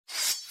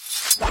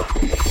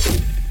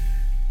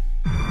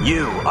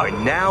You are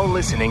now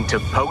listening to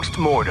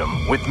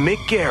Postmortem with Mick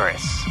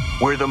Garris,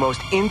 where the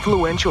most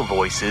influential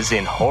voices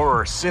in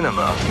horror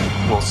cinema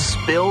will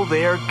spill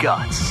their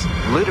guts,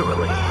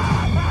 literally,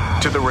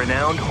 to the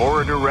renowned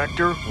horror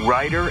director,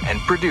 writer, and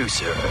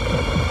producer.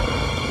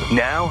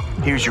 Now,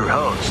 here's your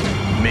host,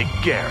 Mick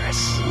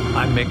Garris.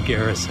 I'm Mick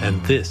Garris,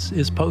 and this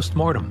is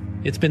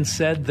Postmortem. It's been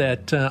said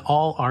that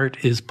all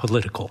art is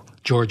political.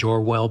 George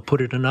Orwell put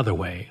it another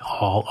way.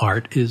 All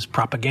art is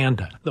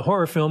propaganda. The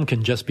horror film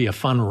can just be a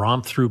fun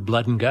romp through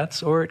blood and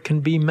guts, or it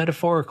can be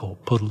metaphorical,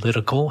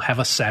 political, have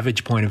a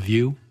savage point of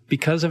view.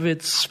 Because of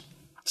its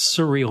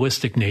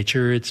surrealistic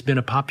nature, it's been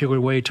a popular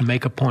way to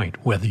make a point,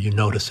 whether you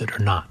notice it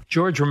or not.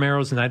 George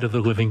Romero's Night of the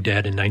Living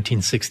Dead in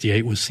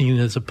 1968 was seen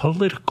as a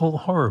political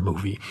horror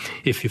movie,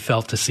 if you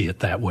felt to see it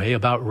that way,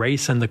 about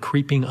race and the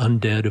creeping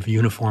undead of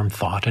uniform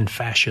thought and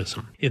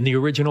fascism. In the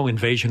original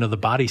Invasion of the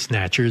Body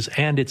Snatchers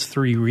and its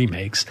 3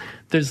 remakes,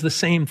 there's the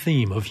same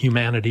theme of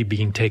humanity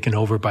being taken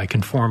over by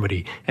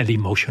conformity and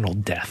emotional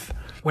death.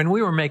 When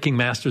we were making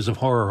Masters of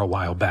Horror a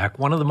while back,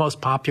 one of the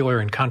most popular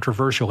and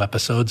controversial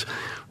episodes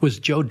was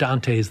Joe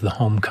Dante's The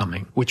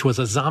Homecoming, which was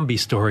a zombie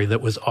story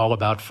that was all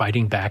about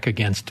fighting back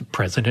against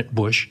President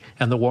Bush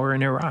and the war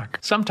in Iraq.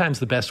 Sometimes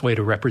the best way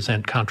to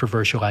represent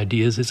controversial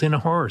ideas is in a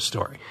horror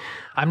story.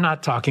 I'm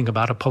not talking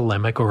about a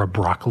polemic or a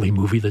broccoli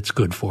movie that's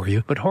good for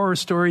you, but horror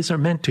stories are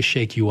meant to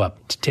shake you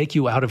up, to take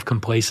you out of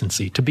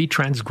complacency, to be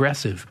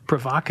transgressive,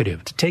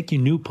 provocative, to take you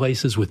new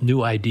places with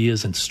new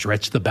ideas and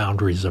stretch the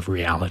boundaries of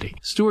reality.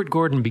 Stuart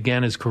Gordon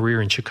began his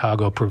career in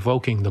Chicago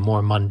provoking the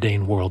more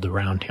mundane world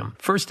around him,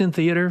 first in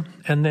theater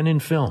and then in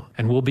film,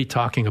 and we'll be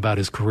talking about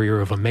his career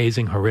of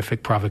amazing,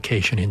 horrific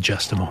provocation in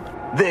just a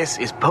moment. This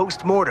is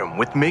Postmortem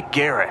with Mick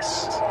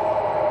Garris.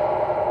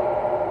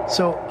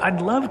 So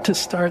I'd love to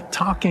start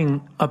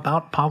talking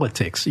about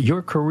politics.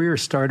 Your career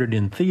started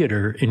in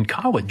theater in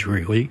college,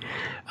 really,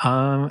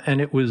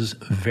 and it was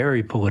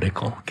very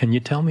political. Can you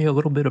tell me a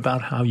little bit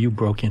about how you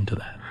broke into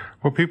that?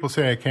 Well, people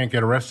say I can't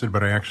get arrested,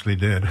 but I actually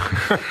did.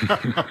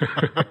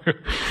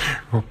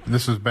 Well,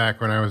 this was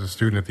back when I was a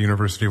student at the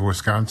University of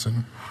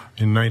Wisconsin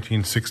in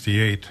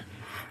 1968,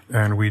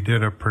 and we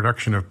did a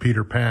production of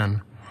Peter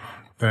Pan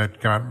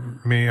that got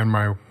me and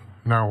my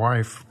now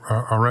wife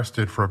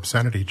arrested for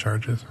obscenity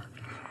charges.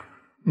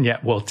 Yeah,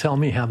 well, tell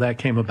me how that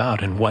came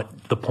about and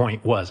what the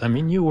point was. I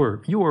mean, you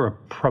were a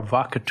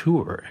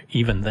provocateur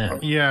even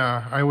then.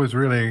 Yeah, I was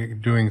really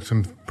doing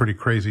some pretty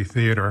crazy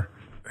theater,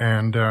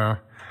 and I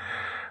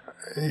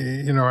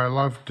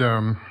loved,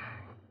 in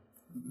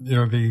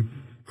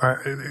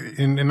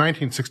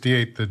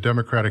 1968, the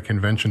Democratic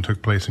Convention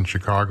took place in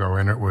Chicago,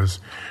 and it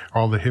was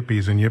all the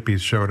hippies and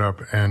yippies showed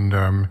up,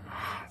 and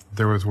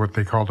there was what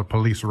they called a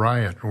police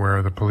riot,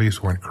 where the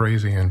police went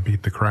crazy and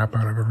beat the crap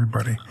out of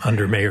everybody.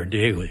 Under Mayor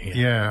Daley.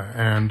 Yeah,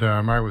 and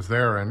I was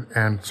there,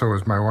 and so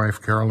was my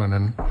wife, Carolyn,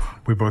 and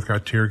we both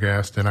got tear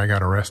gassed, and I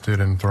got arrested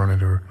and thrown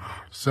into a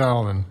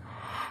cell. And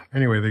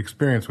anyway, the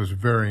experience was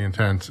very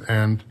intense,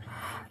 and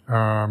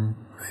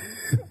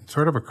it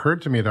sort of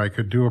occurred to me that I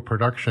could do a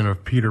production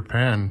of Peter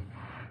Pan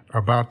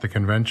about the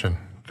convention,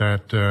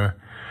 that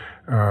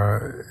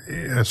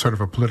as sort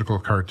of a political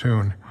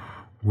cartoon,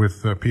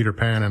 with Peter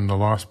Pan and the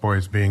Lost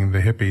Boys being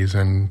the hippies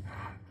and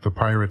the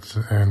pirates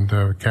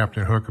and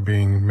Captain Hook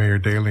being Mayor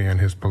Daley and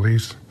his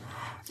police.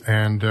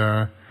 And,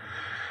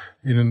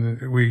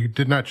 we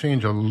did not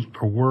change a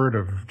word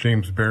of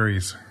James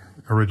Barrie's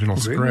original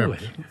script.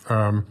 Really?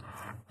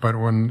 But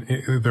when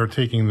they're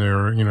taking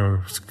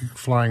their,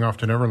 flying off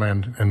to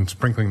Neverland and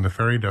sprinkling the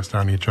fairy dust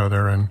on each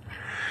other, and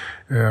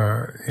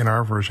in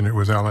our version it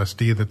was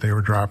LSD that they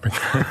were dropping.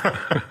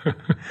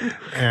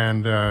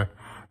 And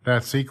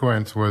that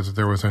sequence was,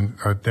 there was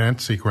a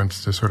dance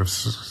sequence to sort of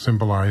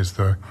symbolize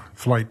the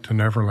flight to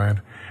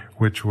Neverland,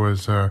 which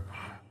was, the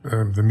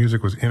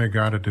music was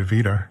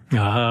In-A-Gadda-Da-Vida.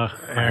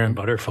 Iron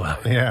Butterfly.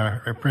 Yeah,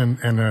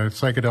 and a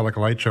psychedelic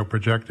light show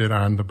projected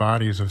on the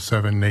bodies of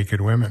 7 naked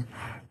women,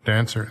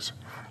 dancers.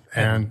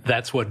 And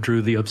that's what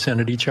drew the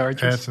obscenity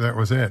charges? That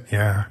was it,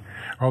 yeah.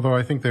 Although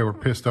I think they were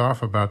pissed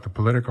off about the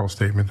political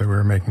statement that we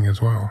were making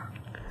as well.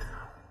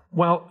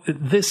 Well,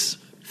 this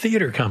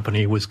theater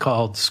company was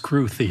called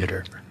Screw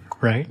Theater,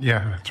 right?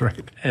 Yeah, that's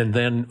right. And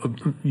then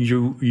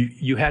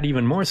you had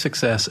even more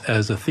success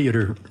as a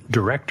theater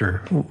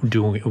director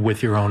doing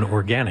with your own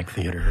organic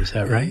theater. Is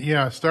that right?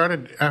 Yeah,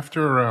 started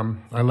after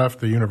I left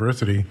the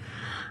university.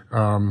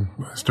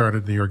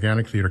 Started the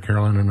organic theater,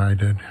 Carolyn and I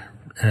did,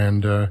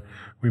 and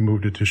we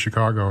moved it to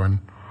Chicago, and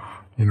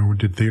we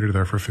did theater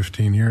there for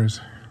 15 years.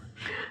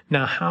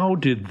 Now, how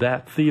did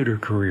that theater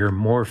career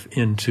morph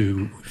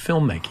into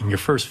filmmaking? Your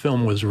first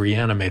film was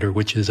Reanimator,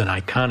 which is an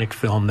iconic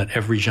film that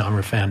every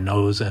genre fan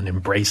knows and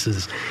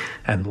embraces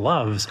and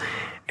loves.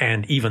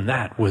 And even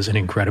that was an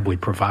incredibly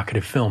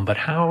provocative film. But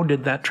how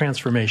did that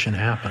transformation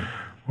happen?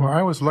 Well,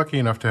 I was lucky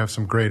enough to have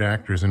some great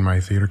actors in my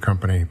theater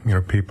company,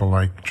 people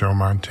like Joe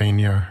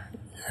Mantegna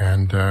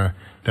and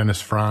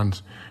Dennis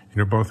Franz,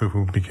 both of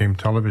whom became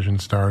television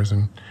stars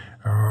and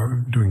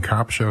doing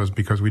cop shows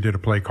because we did a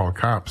play called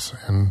Cops.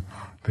 And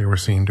they were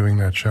seen doing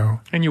that show.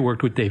 And you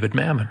worked with David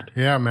Mamet.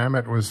 Yeah,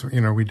 Mamet was,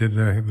 we did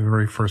the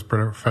very first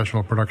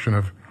professional production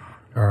of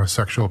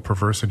Sexual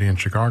Perversity in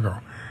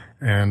Chicago.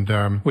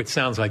 And which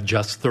sounds like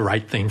just the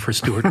right thing for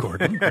Stuart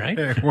Gordon, right?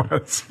 It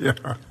was,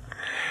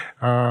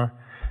 yeah.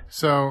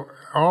 So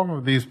all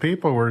of these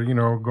people were,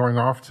 going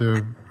off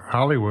to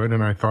Hollywood,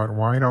 and I thought,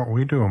 why don't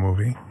we do a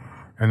movie?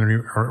 And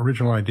our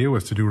original idea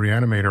was to do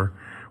Reanimator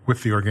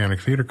with the Organic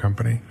Theater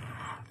Company,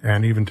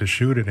 and even to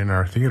shoot it in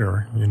our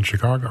theater in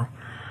Chicago.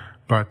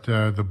 But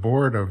the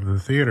board of the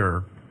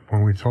theater,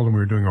 when we told them we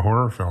were doing a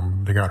horror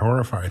film, they got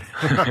horrified.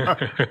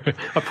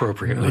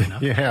 Appropriately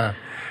enough. Yeah.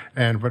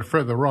 But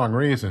for the wrong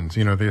reasons.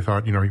 They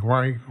thought,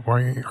 why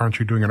aren't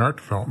you doing an art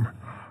film?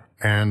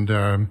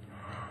 And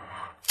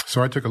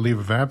so I took a leave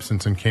of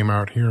absence and came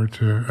out here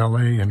to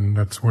L.A., and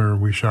that's where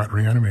we shot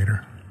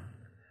Reanimator.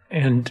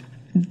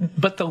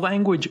 But the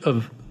language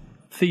of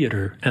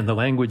theater and the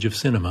language of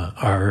cinema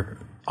are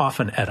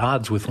often at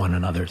odds with one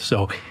another.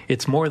 So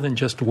it's more than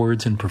just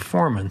words and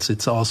performance.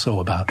 It's also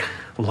about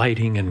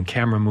lighting and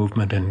camera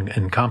movement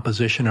and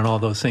composition and all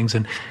those things.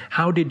 And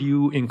how did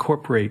you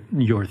incorporate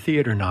your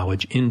theater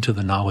knowledge into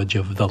the knowledge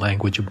of the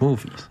language of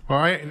movies?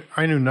 Well,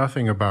 I knew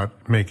nothing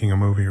about making a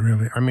movie,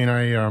 really. I mean,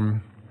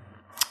 I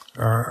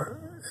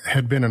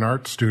had been an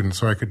art student,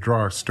 so I could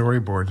draw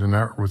storyboards, and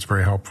that was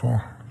very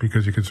helpful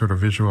because you could sort of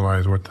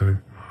visualize what the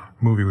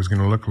movie was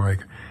going to look like.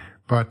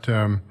 But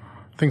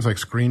things like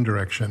screen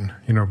direction,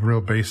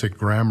 real basic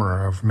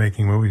grammar of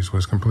making movies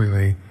was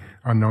completely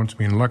unknown to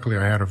me. And luckily,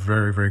 I had a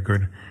very, very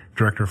good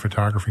director of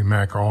photography,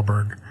 Mac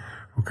Ahlberg,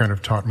 who kind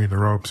of taught me the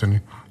ropes.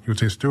 And he would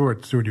say,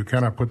 Stuart, you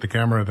cannot put the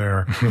camera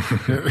there.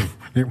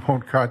 It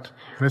won't cut.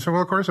 And I said,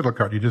 well, of course it'll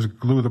cut. You just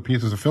glue the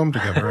pieces of film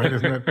together, right?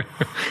 Isn't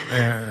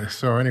it?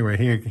 So anyway,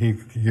 he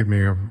gave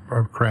me a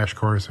crash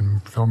course in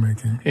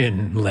filmmaking.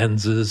 In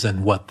lenses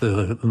and what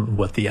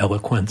the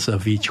eloquence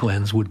of each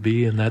lens would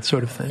be and that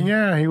sort of thing?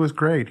 Yeah, he was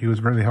great. He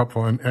was really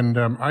helpful. And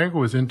I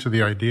was into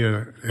the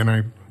idea, and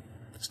I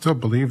still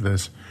believe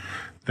this,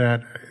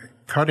 that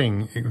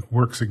cutting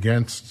works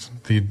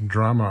against the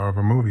drama of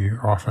a movie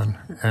often.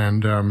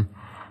 And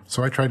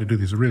so I tried to do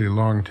these really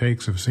long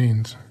takes of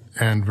scenes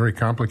and very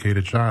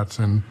complicated shots.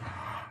 And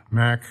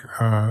Mac,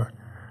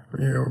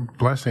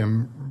 bless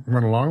him,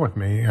 went along with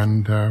me,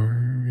 and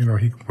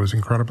he was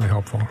incredibly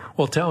helpful.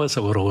 Well, tell us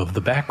a little of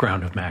the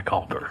background of Mac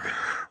Ahlberg.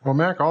 Well,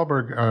 Mac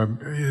Ahlberg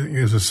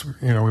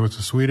was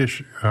a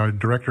Swedish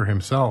director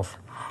himself.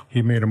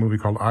 He made a movie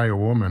called I, a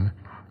Woman,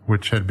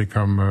 which had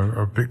become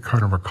a big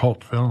kind of a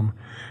cult film.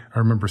 I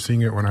remember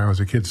seeing it when I was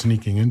a kid,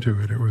 sneaking into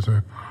it. It was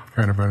a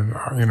kind of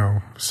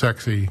a,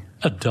 sexy...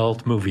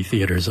 Adult movie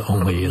theaters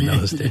only in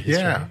those days.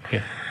 Yeah. Right?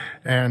 Yeah.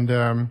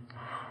 And,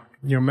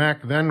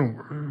 Mac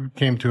then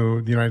came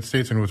to the United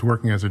States and was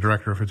working as a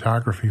director of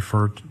photography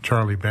for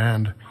Charlie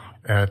Band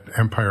at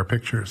Empire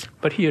Pictures.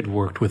 But he had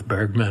worked with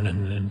Bergman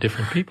and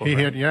different people, He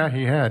had.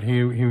 He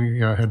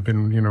had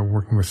been,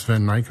 working with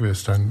Sven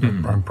Nykvist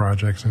on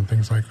projects and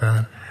things like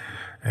that.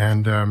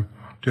 And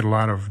did a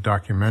lot of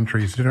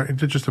documentaries,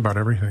 did just about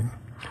everything.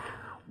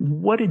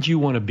 What did you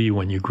want to be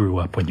when you grew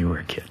up, when you were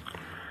a kid?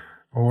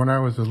 Well, when I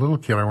was a little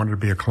kid, I wanted to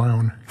be a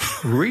clown.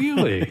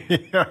 Really?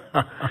 Yeah.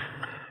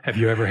 Have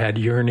you ever had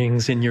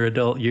yearnings in your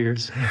adult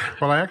years?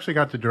 Well, I actually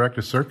got to direct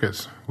a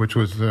circus, which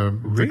was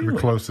the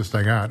closest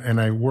I got.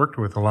 And I worked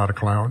with a lot of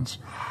clowns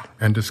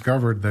and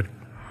discovered that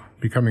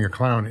becoming a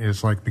clown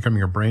is like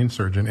becoming a brain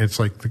surgeon. It's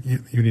like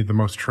you need the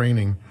most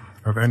training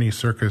of any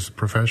circus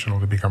professional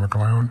to become a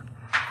clown.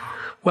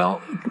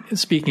 Well,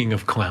 speaking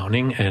of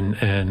clowning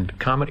and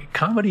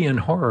comedy and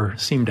horror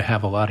seem to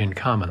have a lot in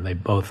common. They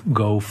both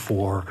go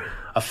for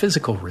a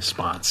physical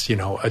response,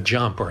 a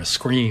jump or a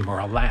scream or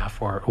a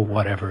laugh or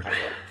whatever.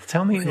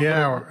 Tell me.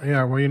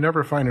 Yeah. Well, you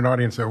never find an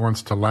audience that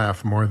wants to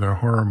laugh more than a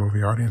horror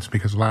movie audience,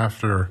 because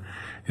laughter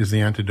is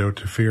the antidote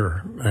to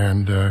fear.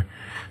 And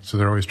so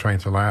they're always trying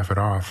to laugh it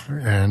off.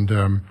 And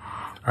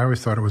I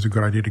always thought it was a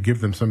good idea to give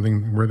them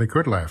something where they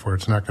could laugh, where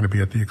it's not going to be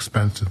at the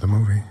expense of the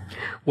movie.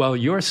 Well,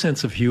 your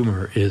sense of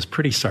humor is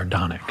pretty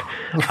sardonic,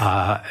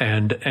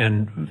 and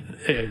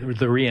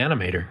the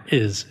Reanimator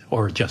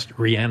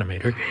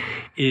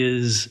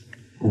is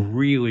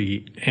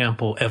really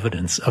ample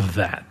evidence of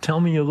that. Tell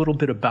me a little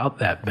bit about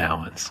that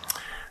balance.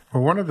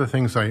 Well, one of the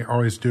things I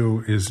always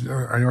do is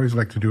I always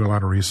like to do a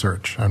lot of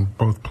research on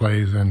both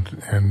plays and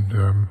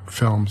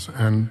films.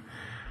 And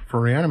for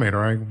Reanimator,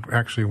 I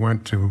actually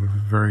went to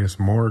various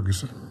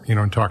morgues,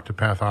 and talked to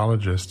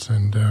pathologists,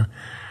 and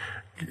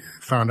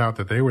found out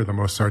that they were the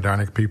most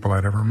sardonic people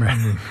I'd ever met.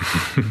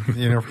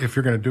 If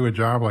you're going to do a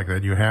job like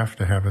that, you have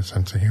to have a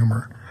sense of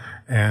humor.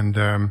 And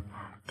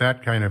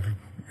that kind of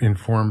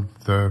informed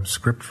the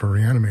script for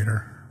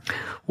Reanimator.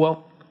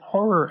 Well,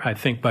 horror, I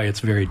think, by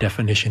its very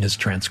definition, is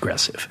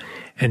transgressive.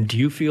 And do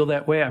you feel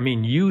that way? I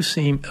mean,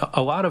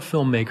 a lot of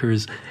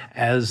filmmakers,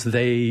 as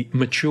they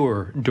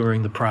mature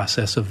during the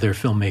process of their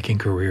filmmaking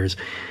careers,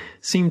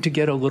 seem to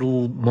get a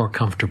little more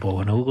comfortable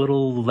and a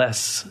little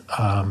less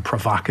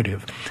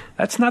provocative.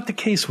 That's not the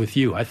case with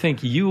you. I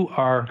think you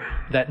are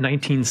that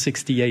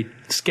 1968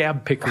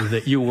 scab picker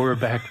that you were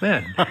back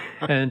then.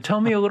 And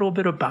tell me a little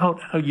bit about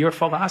your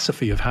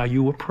philosophy of how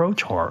you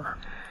approach horror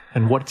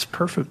and what its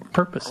purpose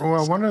is.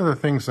 Well, one of the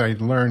things I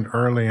learned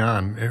early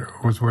on, it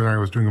was when I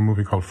was doing a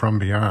movie called From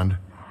Beyond,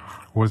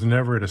 was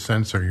never to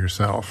censor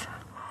yourself.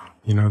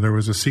 You know, there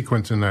was a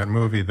sequence in that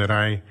movie that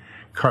I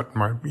cut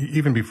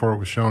even before it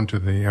was shown to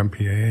the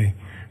MPAA,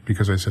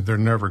 because I said they're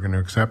never going to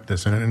accept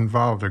this. And it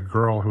involved a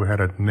girl who had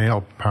a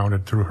nail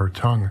pounded through her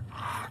tongue.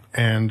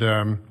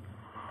 And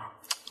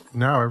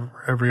now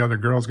every other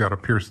girl's got a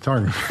pierced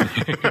tongue.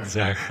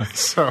 Exactly.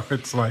 So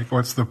it's like,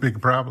 what's the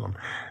big problem?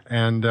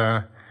 And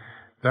that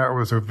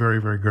was a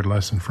very, very good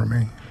lesson for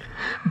me.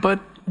 But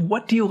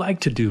what do you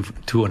like to do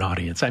to an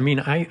audience? I mean,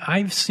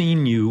 I've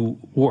seen you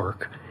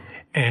work,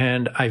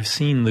 and I've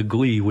seen the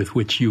glee with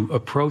which you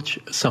approach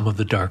some of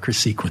the darker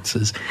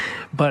sequences.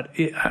 But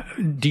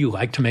do you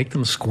like to make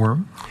them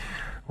squirm?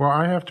 Well,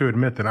 I have to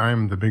admit that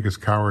I'm the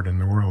biggest coward in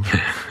the world.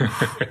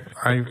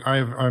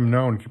 I'm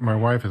known. My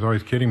wife is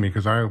always kidding me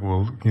because I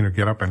will,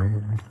 get up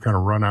and kind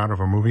of run out of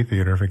a movie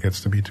theater if it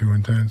gets to be too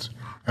intense.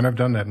 And I've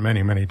done that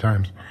many, many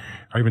times.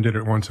 I even did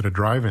it once at a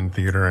drive-in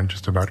theater and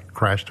just about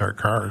crashed our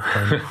car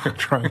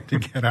trying to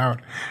get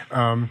out.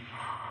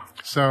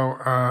 So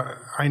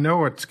I know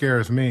what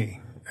scares me.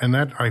 And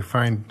that I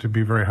find to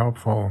be very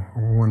helpful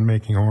when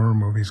making horror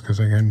movies, because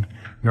I can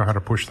know how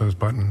to push those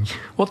buttons.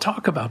 Well,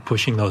 talk about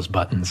pushing those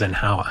buttons and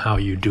how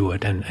you do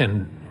it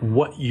and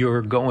what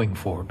you're going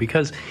for.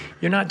 Because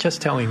you're not just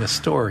telling a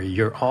story,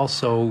 you're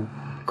also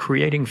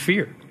creating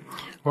fear.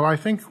 Well, I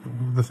think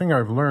the thing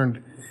I've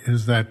learned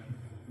is that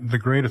the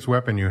greatest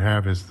weapon you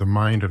have is the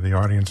mind of the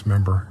audience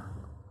member.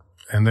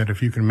 And that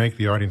if you can make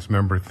the audience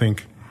member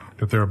think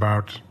that they're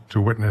about to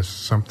witness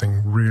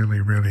something really,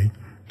 really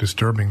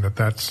disturbing,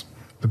 that's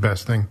the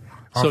best thing.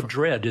 So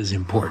dread is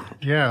important.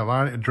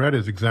 Yeah, dread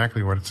is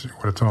exactly what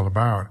it's all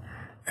about,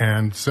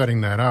 and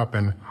setting that up.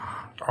 And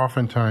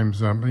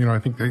oftentimes, I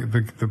think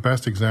the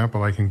best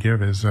example I can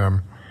give is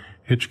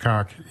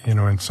Hitchcock,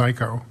 in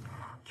Psycho,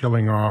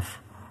 killing off.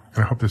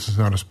 And I hope this is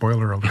not a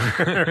spoiler alert.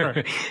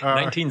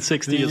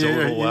 1960 is a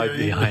little wide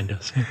behind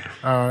us.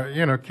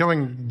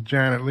 Killing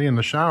Janet Leigh in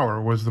the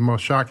shower was the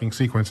most shocking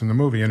sequence in the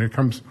movie, and it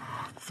comes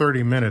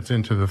 30 minutes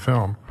into the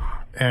film,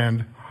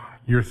 and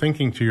you're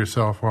thinking to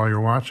yourself while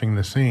you're watching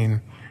the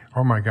scene,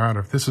 oh my God,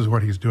 if this is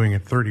what he's doing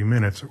at 30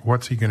 minutes,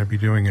 what's he going to be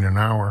doing in an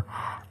hour?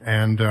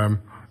 And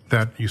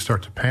that you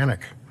start to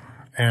panic.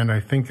 And I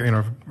think,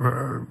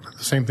 the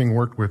same thing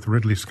worked with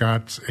Ridley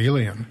Scott's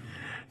Alien,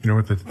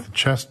 with the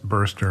chest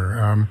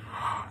burster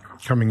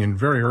coming in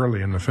very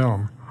early in the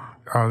film.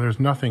 There's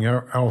nothing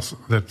else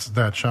that's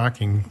that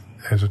shocking,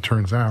 as it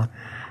turns out,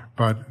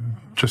 but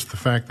just the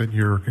fact that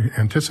you're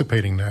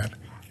anticipating that.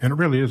 And it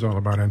really is all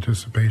about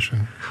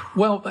anticipation.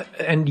 Well,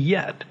 and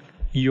yet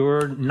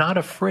you're not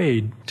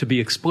afraid to be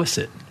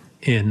explicit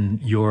in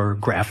your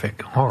graphic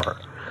horror.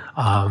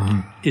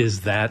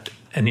 Is that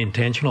an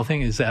intentional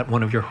thing? Is that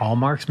one of your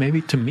hallmarks?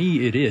 Maybe to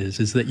me it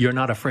is that you're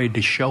not afraid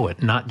to show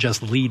it, not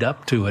just lead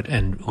up to it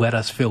and let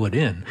us fill it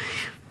in,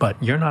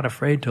 but you're not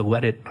afraid to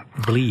let it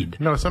bleed.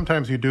 No,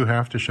 sometimes you do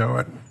have to show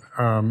it.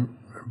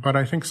 But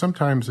I think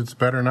sometimes it's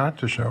better not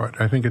to show it.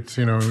 I think it's,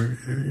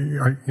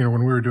 when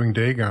we were doing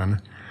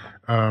Dagon,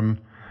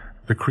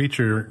 the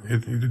creature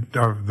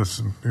of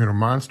this,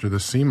 monster, the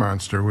sea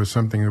monster, was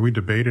something that we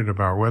debated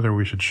about whether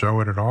we should show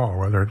it at all,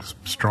 whether it's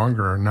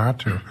stronger or not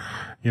to.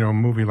 A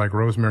movie like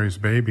Rosemary's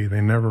Baby, they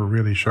never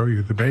really show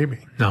you the baby.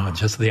 No,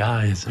 just the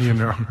eyes.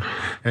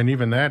 And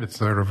even that, it's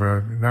sort of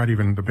not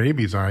even the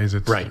baby's eyes.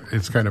 It's right.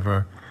 It's kind of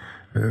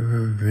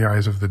the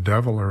eyes of the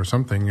devil or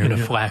something. In a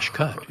flash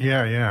cut.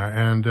 Yeah.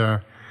 And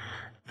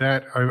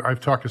that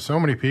I've talked to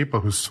so many people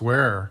who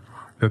swear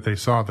that they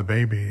saw the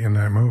baby in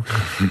that movie.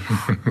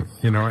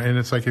 And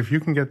it's like, if you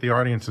can get the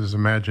audience's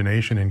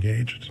imagination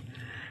engaged,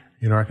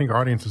 I think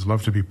audiences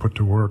love to be put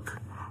to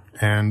work,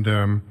 and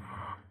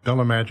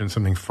they'll imagine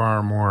something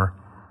far more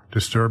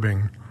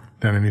disturbing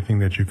than anything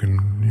that you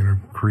can,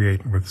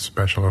 create with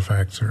special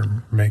effects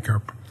or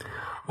makeup.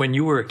 When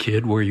you were a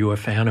kid, were you a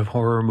fan of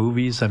horror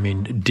movies? I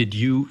mean, did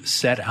you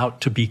set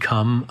out to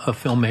become a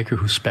filmmaker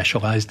who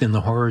specialized in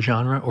the horror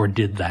genre, or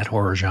did that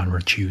horror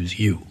genre choose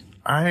you?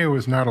 I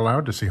was not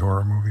allowed to see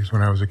horror movies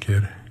when I was a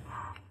kid.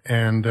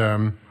 And,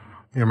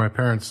 my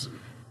parents,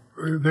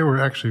 they were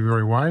actually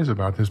very wise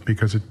about this,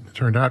 because it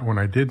turned out when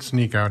I did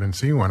sneak out and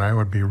see one, I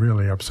would be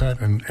really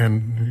upset,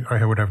 and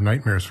I would have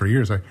nightmares for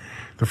years.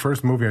 The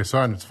first movie I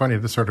saw, and it's funny,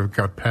 this sort of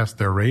got past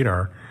their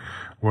radar,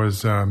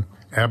 was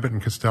Abbott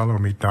and Costello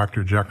Meet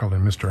Dr. Jekyll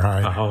and Mr.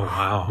 Hyde. Oh,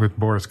 wow. With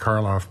Boris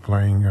Karloff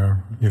playing,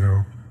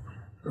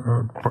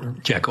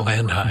 Jekyll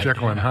and Hyde.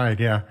 Jekyll and Hyde,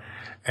 yeah.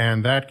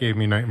 And that gave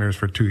me nightmares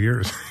for 2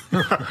 years.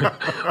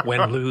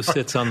 When Lou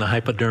sits on the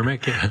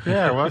hypodermic.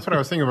 Yeah, well, that's what I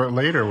was thinking about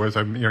later, was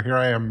here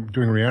I am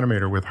doing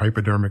Reanimator with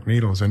hypodermic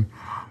needles, and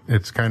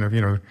it's kind of,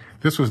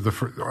 this was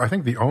I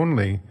think the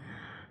only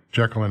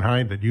Jekyll and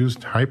Hyde that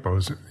used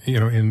hypos,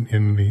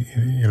 in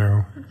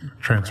the,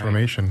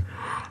 transformation.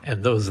 Right.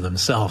 And those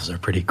themselves are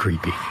pretty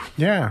creepy.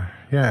 Yeah.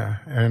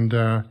 And,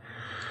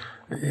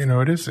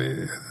 it is,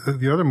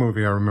 the other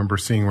movie I remember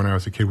seeing when I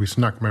was a kid,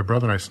 my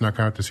brother and I snuck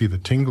out to see The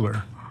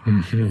Tingler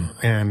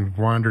and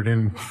wandered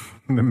in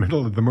the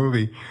middle of the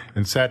movie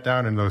and sat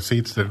down in those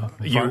seats that...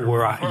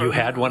 You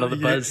had one of the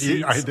buzz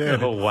seats? I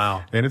did. Oh,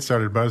 wow. And it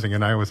started buzzing,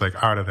 and I was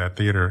like out of that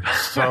theater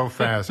so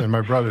fast. And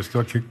my brother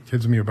still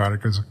kids me about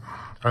it because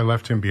I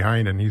left him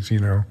behind, and he's,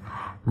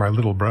 my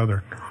little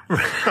brother.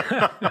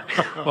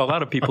 Well, a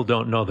lot of people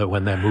don't know that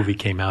when that movie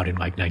came out in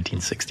like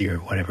 1960 or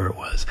whatever it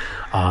was,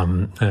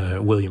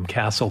 William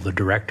Castle, the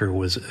director,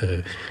 was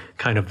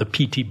kind of the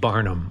P.T.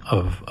 Barnum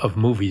of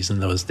movies in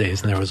those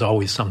days, and there was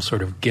always some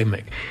sort of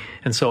gimmick.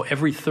 And so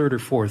every third or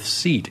fourth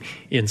seat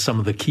in some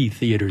of the key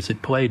theaters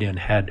it played in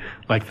had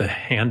like the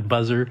hand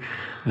buzzer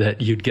that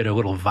you'd get a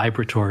little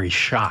vibratory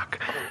shock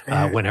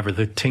whenever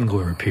the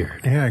Tingler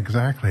appeared. Yeah,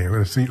 exactly.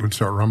 The seat would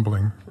start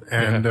rumbling.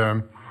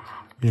 And...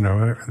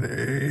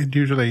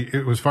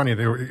 it was funny.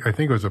 I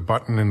think it was a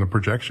button in the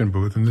projection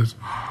booth, and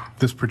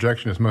this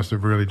projectionist must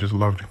have really just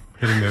loved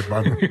hitting that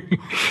button.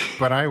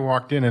 But I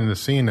walked in the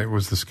scene, it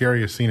was the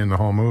scariest scene in the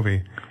whole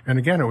movie. And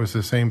again, it was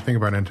the same thing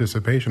about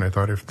anticipation. I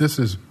thought, if this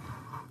is,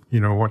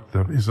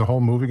 is the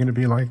whole movie going to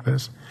be like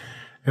this?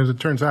 As it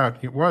turns out,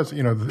 it was,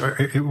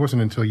 it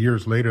wasn't until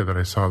years later that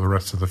I saw the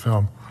rest of the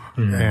film.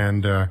 Mm-hmm.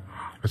 And,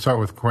 I saw it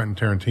with Quentin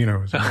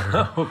Tarantino.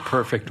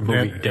 Perfect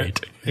movie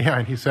date. Yeah,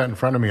 and he sat in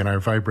front of me, and I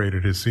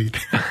vibrated his seat.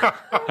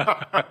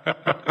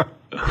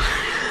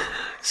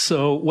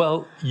 So,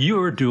 well,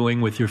 you're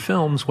doing with your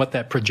films what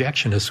that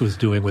projectionist was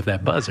doing with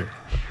that buzzer.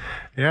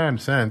 Yeah, in a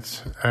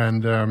sense.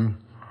 And,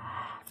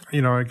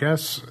 I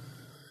guess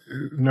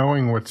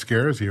knowing what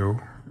scares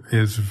you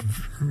is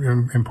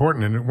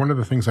important. And one of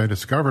the things I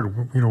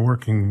discovered,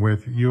 working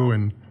with you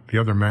and the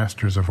other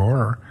masters of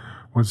horror,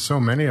 was so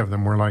many of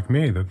them were like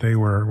me, that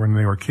when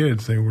they were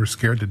kids, they were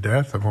scared to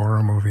death of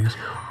horror movies.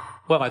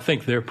 Well, I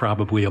think they're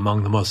probably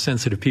among the most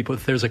sensitive people.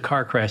 If there's a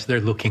car crash, they're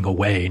looking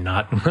away,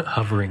 not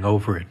hovering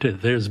over it.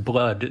 There's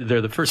blood.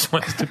 They're the first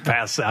ones to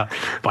pass out.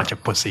 Bunch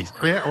of pussies.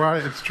 Yeah, well,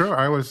 it's true.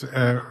 I was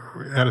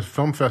at a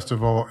film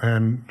festival,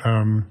 and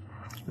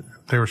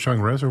they were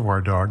showing Reservoir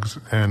Dogs,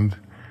 and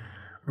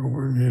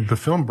the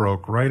film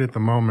broke right at the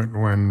moment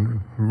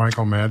when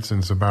Michael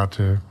Madsen's about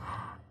to,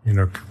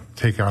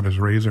 take out his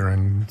razor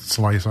and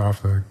slice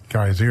off the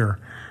guy's ear,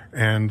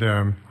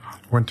 and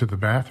went to the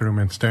bathroom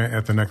and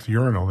at the next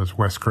urinal is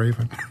Wes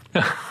Craven.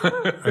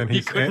 And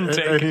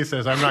he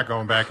says, "I'm not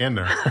going back in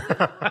there."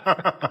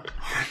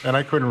 And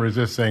I couldn't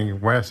resist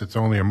saying, "Wes, it's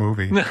only a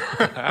movie."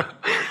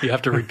 You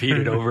have to repeat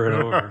it over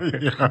and over.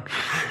 Yeah.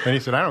 And he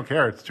said, "I don't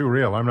care. It's too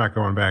real. I'm not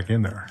going back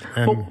in there."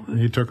 And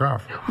he took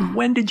off.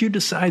 When did you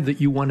decide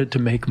that you wanted to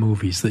make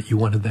movies, that you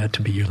wanted that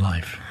to be your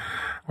life?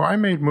 Well,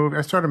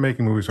 I started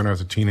making movies when I was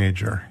a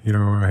teenager.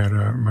 I had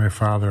my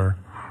father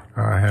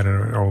had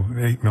an old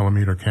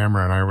 8mm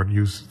camera, and I would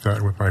use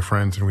that with my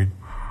friends, and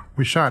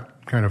we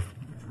shot kind of,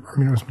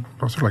 it was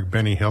sort of like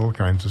Benny Hill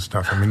kinds of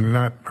stuff.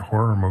 Not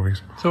horror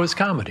movies. So it's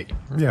comedy.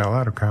 Yeah, a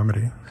lot of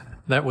comedy.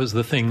 That was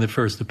the thing that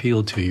first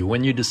appealed to you.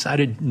 When you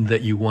decided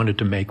that you wanted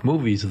to make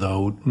movies,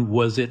 though,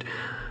 was it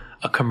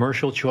a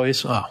commercial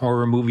choice?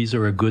 Horror movies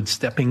are a good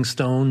stepping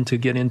stone to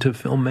get into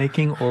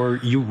filmmaking, or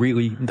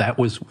that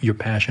was your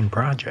passion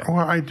project?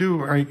 Well, I do.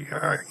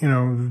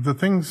 The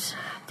things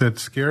that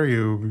scare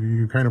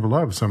you kind of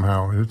love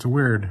somehow. It's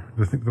weird.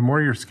 The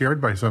more you're scared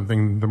by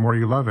something, the more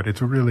you love it.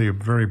 It's really a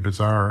very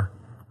bizarre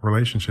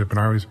relationship, and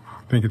I always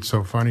think it's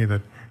so funny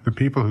that the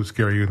people who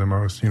scare you the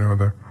most,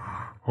 the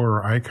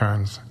horror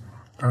icons,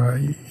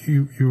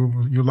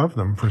 you love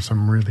them for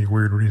some really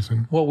weird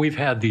reason. Well, we've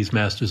had these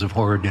Masters of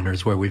Horror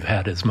dinners where we've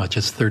had as much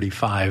as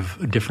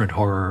 35 different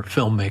horror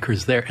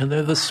filmmakers there, and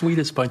they're the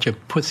sweetest bunch of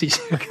pussies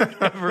you could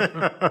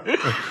ever.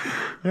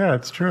 Yeah,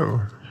 it's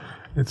true.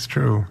 It's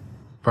true.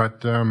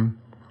 But,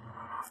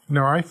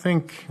 I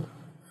think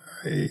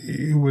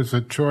it was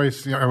a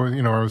choice. I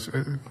was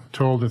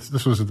told that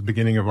this was at the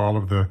beginning of all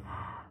of the,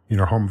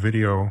 home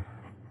video,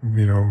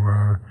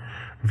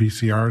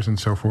 VCRs and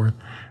so forth.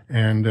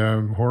 And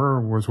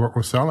horror was what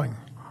was selling.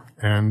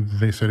 And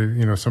they said,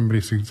 somebody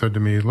said to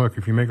me, "Look,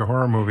 if you make a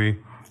horror movie,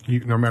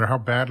 no matter how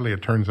badly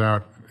it turns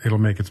out, it'll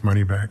make its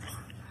money back."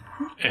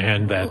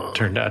 And that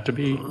turned out to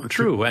be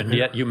true. And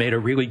yet you made a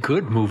really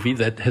good movie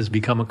that has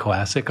become a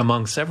classic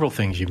among several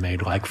things you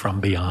made, like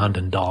From Beyond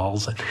and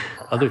Dolls and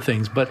other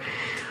things. But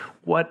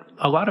what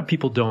a lot of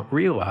people don't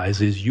realize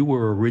is you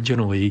were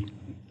originally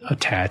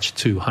attached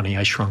to Honey,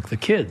 I Shrunk the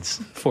Kids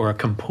for a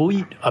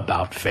complete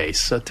about-face.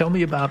 So tell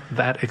me about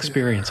that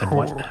experience and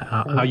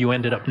how you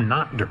ended up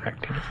not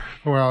directing it.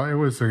 Well, it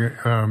was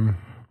Brian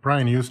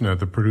Usna,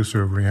 the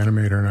producer of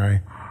Reanimator, and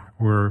I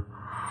were,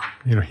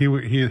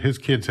 his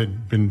kids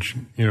had been,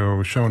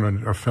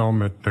 shown a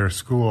film at their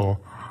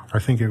school. I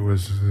think it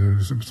was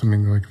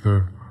something like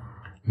the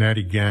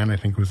Natty Gann, I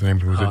think was the name.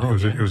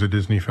 It was a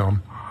Disney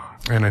film.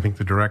 And I think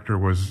the director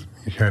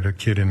had a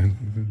kid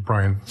in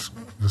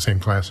the same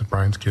class that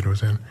Brian's kid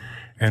was in.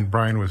 And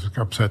Brian was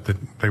upset that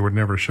they would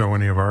never show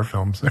any of our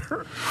films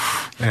there.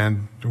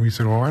 And we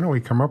said, well, why don't we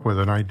come up with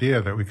an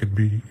idea that could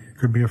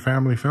be a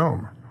family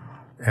film?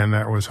 And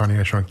that was Honey,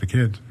 I Shrunk the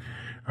Kids.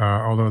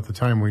 Although at the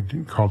time we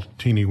called it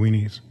Teeny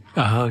Weenies.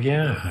 Oh,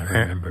 yeah, I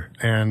remember.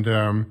 And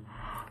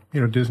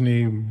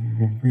Disney,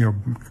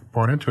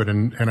 bought into it.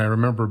 And I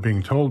remember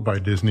being told by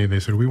Disney, they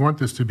said, we want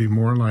this to be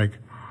more like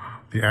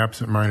The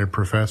Absent-Minded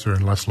Professor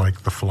and less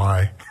like The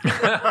Fly.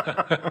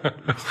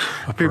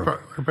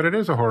 But it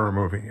is a horror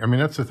movie. I mean,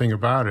 that's the thing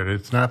about it.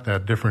 It's not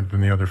that different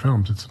than the other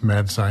films. It's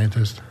Mad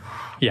Scientist.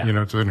 Yeah.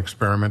 It's an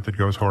experiment that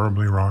goes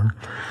horribly wrong.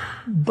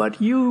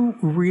 But you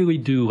really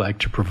do like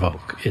to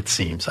provoke, it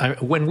seems.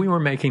 When we were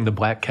making the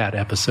Black Cat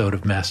episode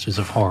of Masters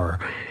of Horror,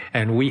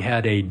 and we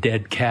had a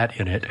dead cat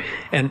in it,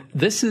 and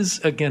this is,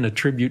 again, a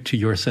tribute to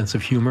your sense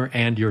of humor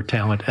and your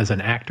talent as an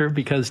actor,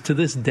 because to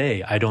this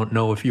day, I don't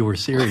know if you were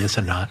serious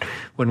or not.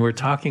 When we're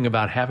talking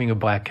about having a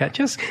black cat,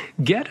 just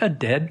get a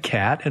dead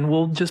cat and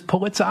we'll just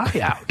pull its eye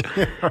out.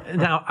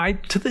 Now, I,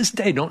 to this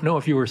day, don't know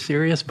if you were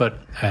serious, but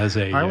as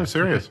a... I was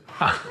serious.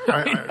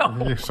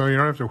 So you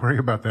don't have to worry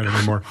about that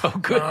anymore. Oh,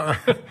 good.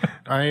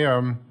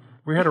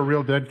 We had a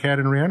real dead cat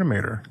in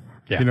Reanimator.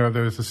 Yeah.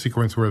 There's a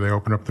sequence where they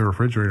open up the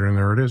refrigerator and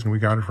there it is, and we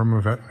got it from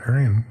a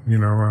veterinarian,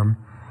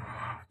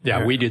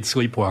 Yeah, we did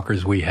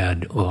Sleepwalkers. We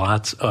had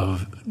lots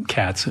of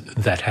cats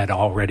that had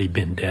already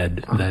been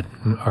dead that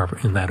are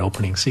in that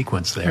opening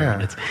sequence there. Yeah.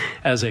 And it's,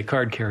 as a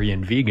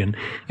card-carrying vegan,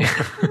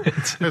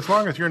 as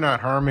long as you're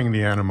not harming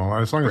the animal,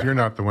 as long as you're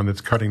not the one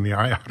that's cutting the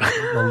eye out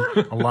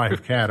of a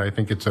live cat, I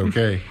think it's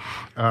okay.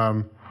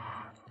 I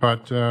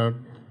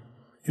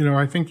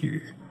think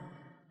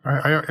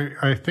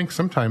I think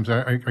sometimes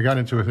I got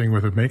into a thing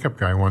with a makeup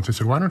guy once. I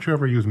said, why don't you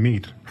ever use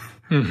meat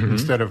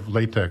instead of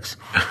latex?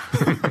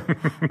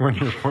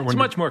 It's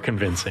much more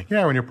convincing.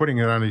 Yeah, when you're putting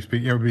it on these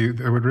people,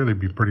 it would really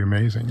be pretty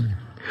amazing.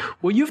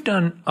 Well, you've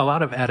done a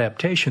lot of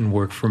adaptation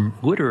work from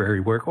literary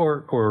work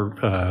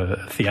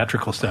or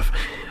theatrical stuff,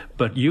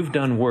 but you've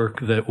done work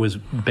that was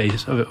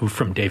based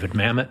from David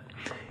Mamet,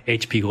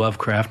 H.P.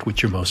 Lovecraft,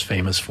 which you're most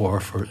famous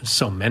for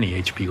so many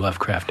H.P.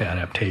 Lovecraft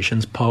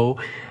adaptations, Poe,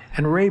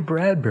 and Ray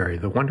Bradbury,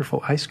 the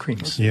wonderful ice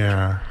cream scene.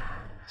 Yeah.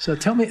 So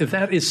tell me, if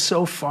that is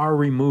so far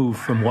removed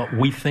from what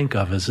we think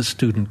of as a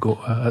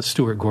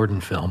Stuart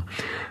Gordon film,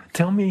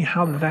 tell me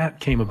how that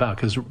came about,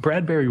 because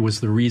Bradbury was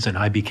the reason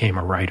I became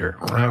a writer.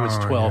 When I was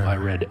 12, I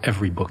read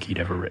every book he'd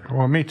ever written.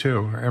 Well, me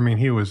too. I mean,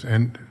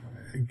 and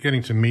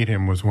getting to meet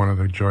him was one of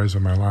the joys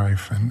of my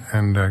life,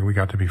 and we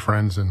got to be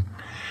friends. And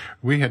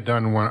we had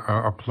done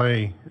a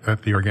play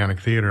at the Organic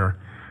Theater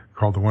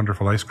called The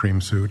Wonderful Ice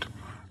Cream Suit,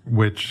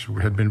 which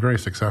had been very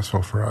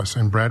successful for us.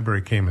 And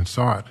Bradbury came and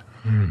saw it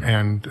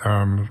and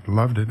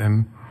loved it.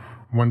 And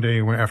one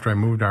day after I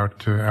moved out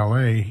to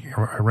L.A.,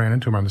 I ran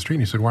into him on the street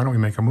and he said, why don't we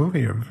make a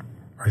movie of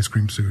Ice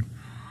Cream Suit?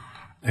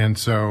 And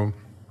so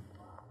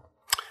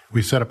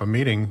we set up a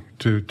meeting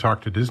to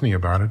talk to Disney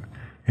about it.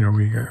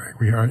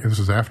 This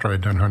was after I'd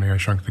done Honey, I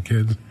Shrunk the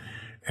Kids.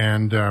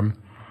 And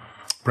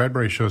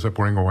Bradbury shows up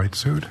wearing a white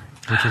suit,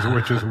 which is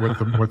what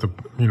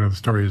the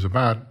story is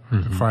about.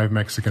 Mm-hmm. 5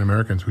 Mexican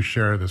Americans who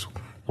share this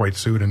white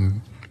suit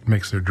and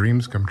makes their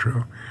dreams come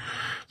true.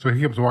 So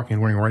he comes walking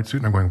wearing a white suit,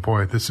 and I'm going,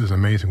 boy, this is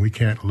amazing. We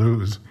can't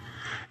lose.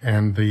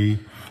 And the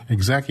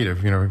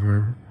executive, it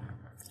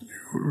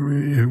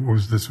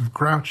was this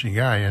grouchy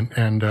guy,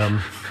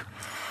 and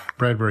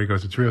Bradbury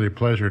goes, it's really a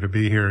pleasure to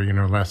be here.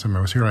 Last time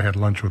I was here, I had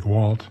lunch with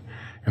Walt,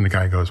 and the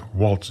guy goes,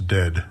 Walt's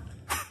dead.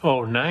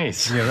 Oh,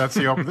 nice. Yeah, that's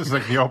this is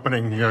like the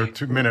opening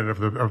 2 minute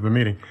of the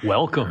meeting.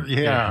 Welcome.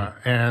 Yeah.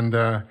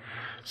 And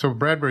so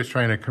Bradbury's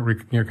trying to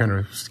kind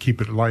of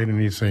keep it light,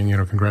 and he's saying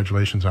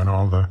congratulations on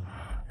all the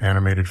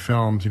animated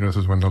films. This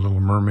is when The Little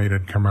Mermaid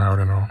had come out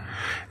and all.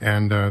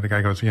 And the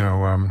guy goes, he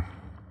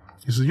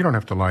says, you don't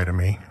have to lie to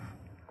me.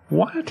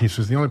 What? He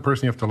says, the only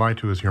person you have to lie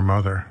to is your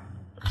mother.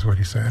 Is what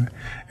he said.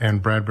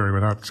 And Bradbury,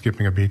 without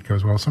skipping a beat,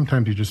 goes, well,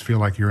 sometimes you just feel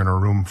like you're in a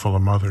room full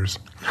of mothers.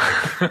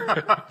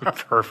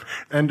 Perfect.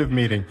 End of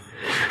meeting.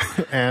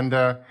 And,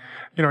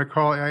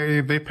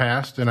 they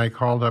passed, and I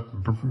called up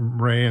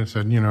Ray and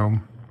said, they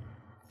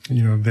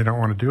don't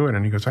want to do it.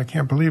 And he goes, I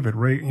can't believe it.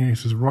 Ray, he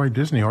says, Roy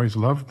Disney always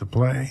loved the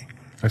play.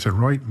 I said,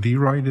 Roy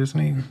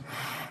Disney?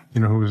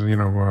 Who was,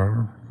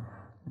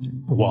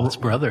 Walt's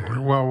brother.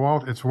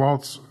 Well, it's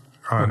Walt's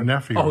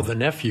nephew. Oh, the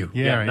nephew.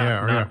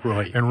 Not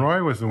Roy. And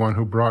Roy was the one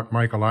who brought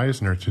Michael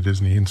Eisner to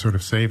Disney and sort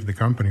of saved the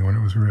company when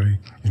it was really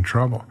in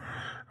trouble.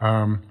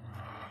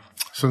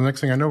 So the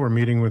next thing I know, we're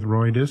meeting with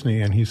Roy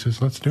Disney, and he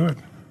says, let's do it.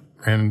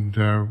 And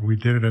we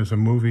did it as a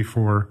movie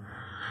for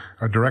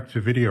a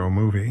direct-to-video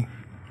movie.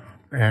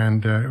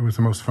 And it was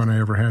the most fun I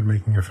ever had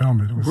making a film.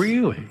 It was,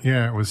 really?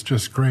 Yeah, it was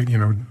just great.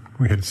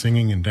 We had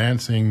singing and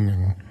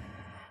dancing,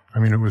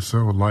 and it was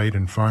so light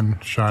and fun.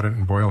 Shot it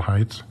in Boyle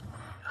Heights.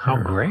 How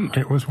great.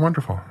 It was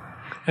wonderful.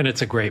 And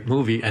it's a great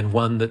movie and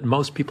one that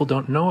most people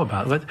don't know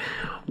about. But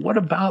what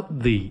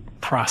about the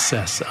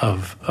process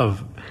of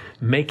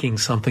making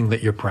something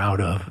that you're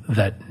proud of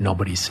that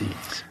nobody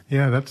sees?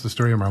 Yeah, that's the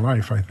story of my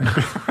life, I think.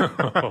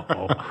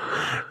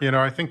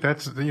 I think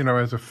that's, as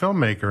a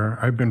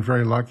filmmaker, I've been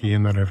very lucky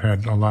in that I've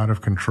had a lot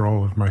of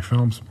control of my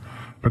films.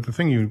 But the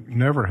thing you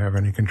never have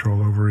any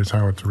control over is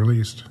how it's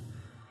released.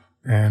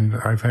 And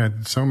I've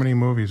had so many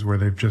movies where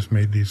they've just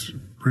made these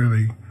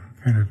really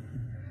kind of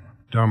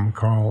dumb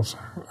calls.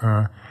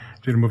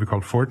 Did a movie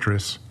called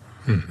Fortress,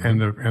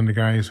 and the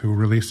guys who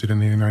released it in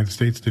the United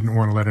States didn't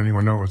want to let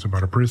anyone know it was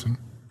about a prison.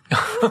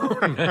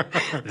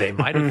 They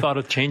might have thought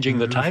of changing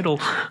the title.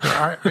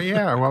 The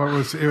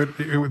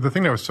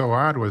thing that was so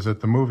odd was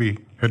that the movie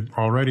had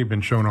already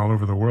been shown all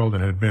over the world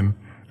and had been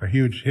a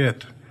huge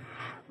hit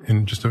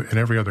in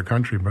every other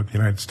country but the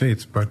United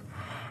States. But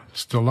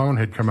Stallone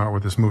had come out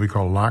with this movie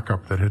called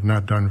Lockup that had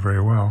not done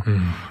very well.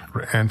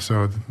 And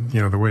so,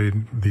 the way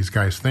these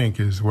guys think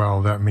is,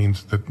 well, that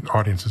means that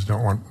audiences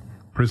don't want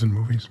prison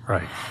movies.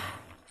 Right.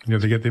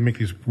 They make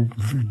these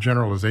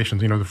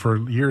generalizations.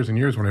 For years and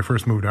years when I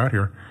first moved out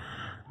here,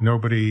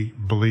 nobody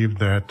believed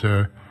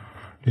that,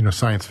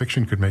 science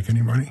fiction could make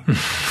any money.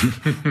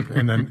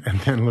 and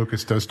then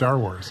Lucas does Star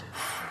Wars.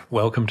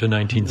 Welcome to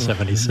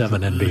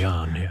 1977 and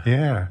beyond. Yeah.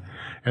 Yeah.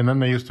 And then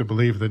they used to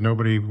believe that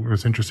nobody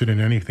was interested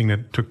in anything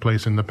that took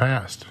place in the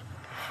past.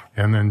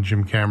 And then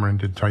Jim Cameron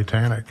did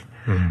Titanic.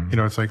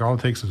 It's like all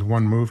it takes is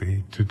one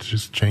movie to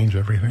just change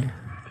everything.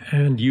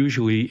 And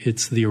usually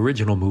it's the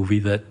original movie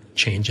that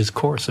changes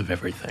course of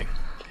everything.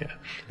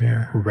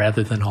 Yeah.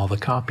 Rather than all the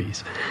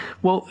copies.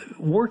 Well,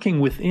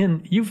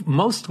 you've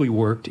mostly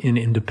worked in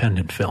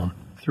independent film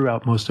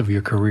throughout most of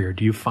your career.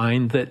 Do you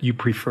find that you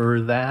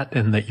prefer that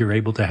and that you're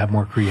able to have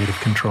more creative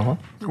control?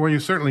 Well, you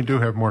certainly do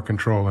have more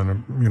control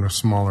in a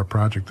smaller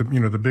project. The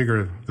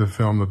bigger the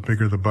film, the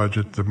bigger the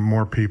budget, the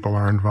more people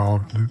are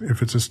involved.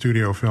 If it's a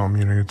studio film,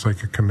 it's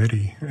like a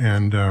committee,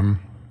 and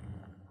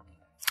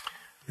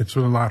it's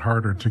a lot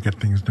harder to get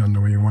things done the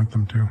way you want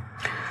them to.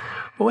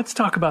 Well, let's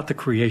talk about the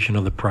creation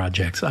of the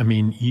projects. I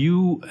mean,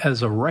 you,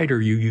 as a writer,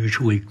 you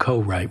usually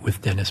co-write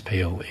with Dennis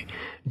Paoli.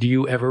 Do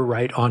you ever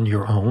write on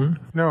your own?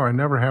 No, I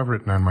never have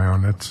written on my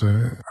own.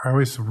 I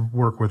always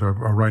work with a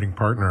writing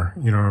partner.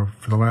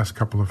 For the last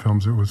couple of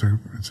films,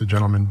 it's a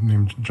gentleman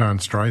named John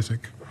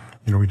Stryzik.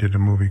 We did a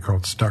movie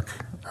called Stuck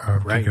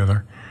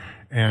together,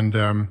 and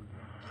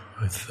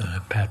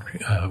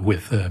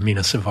with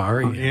Mina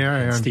Savari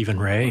and Stephen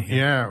Ray.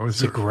 Yeah, it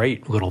was a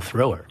great little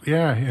thriller.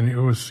 Yeah, and it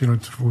was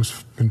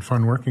been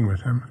fun working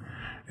with him,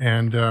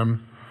 and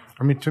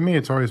to me,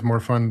 it's always more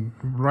fun.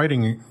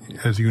 Writing,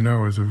 as you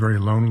know, is a very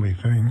lonely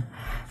thing.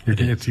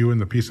 It's you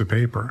and the piece of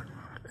paper.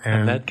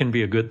 And that can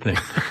be a good thing.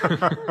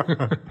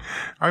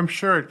 I'm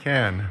sure it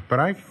can, but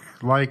I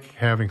like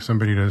having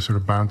somebody to sort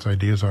of bounce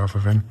ideas off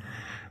of. And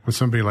with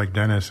somebody like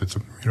Dennis, it's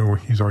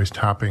he's always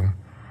topping,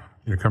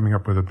 coming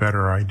up with a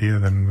better idea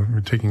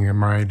than taking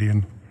my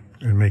idea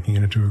and making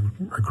it into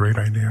a great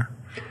idea.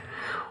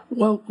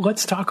 Well,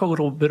 let's talk a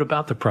little bit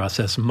about the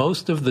process.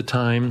 Most of the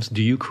times,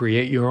 do you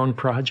create your own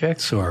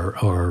projects, or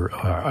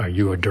are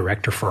you a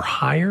director for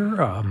hire?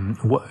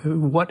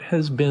 What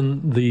has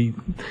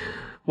been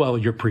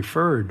your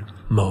preferred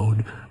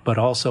mode, but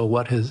also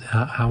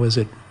how has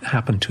it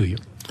happened to you?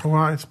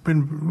 Well, it's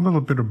been a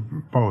little bit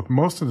of both.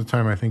 Most of the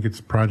time, I think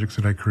it's projects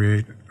that I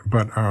create,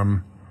 but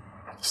there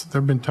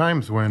have been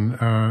times when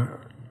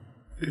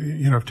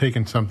I've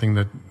taken something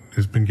that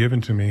has been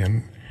given to me,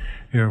 and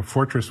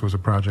Fortress was a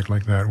project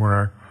like that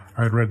where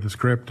I had read the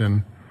script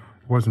and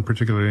wasn't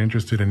particularly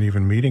interested in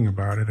even meeting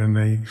about it. And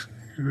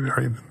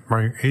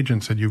my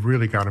agent said, "You've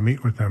really got to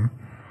meet with them."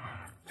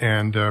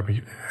 And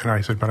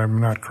I said, "But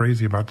I'm not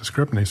crazy about the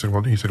script." And he said,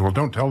 "Well,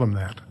 don't tell them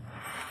that."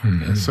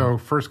 Mm-hmm. So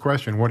first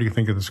question, what do you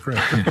think of the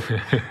script?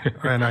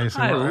 And I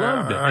said, I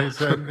loved it. I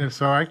said, and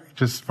so I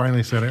just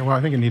finally said, "Well,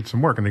 I think it needs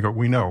some work." And they go,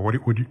 "We know. What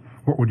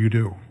would you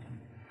do?"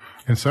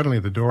 And suddenly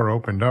the door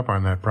opened up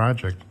on that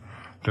project,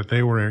 that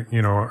they were,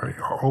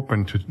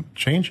 open to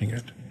changing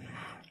it.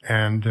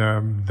 And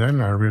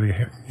then I really,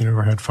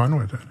 had fun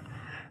with it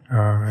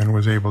and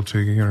was able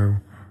to,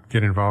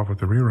 get involved with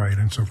the rewrite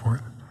and so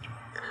forth.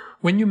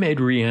 When you made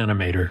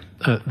Reanimator,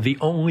 the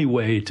only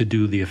way to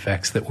do the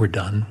effects that were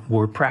done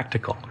were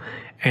practical.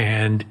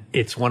 And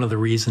it's one of the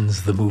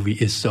reasons the movie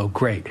is so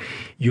great.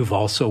 You've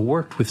also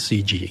worked with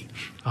CG,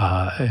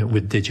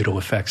 with digital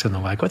effects and the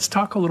like. Let's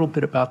talk a little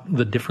bit about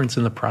the difference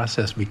in the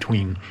process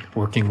between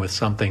working with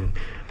something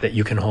that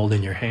you can hold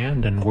in your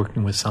hand and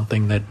working with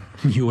something that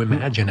you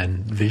imagine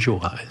and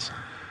visualize.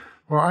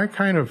 Well, I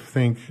kind of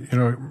think,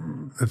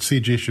 that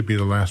CG should be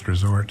the last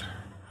resort.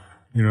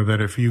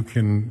 That if you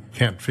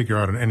can't figure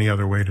out any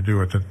other way to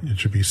do it, that it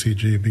should be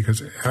CG,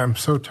 because I'm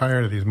so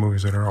tired of these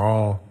movies that are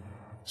all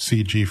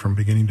CG from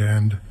beginning to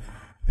end.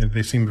 And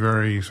they seem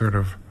very sort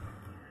of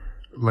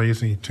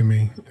lazy to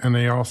me. And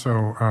they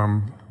also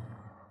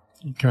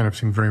kind of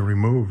seem very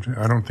removed.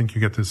 I don't think you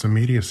get this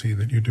immediacy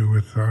that you do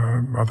with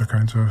other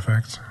kinds of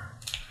effects.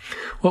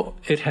 Well,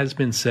 it has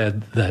been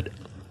said that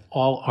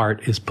all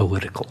art is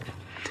political.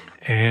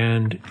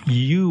 And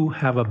you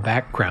have a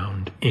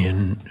background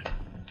in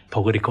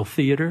political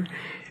theater.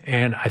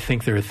 And I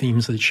think there are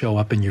themes that show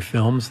up in your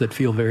films that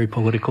feel very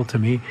political to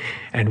me.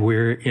 And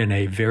we're in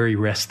a very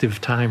restive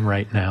time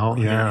right now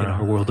in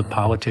our world of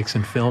politics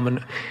and film.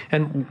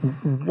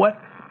 And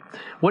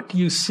what do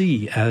you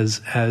see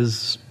as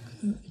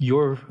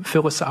your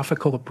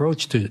philosophical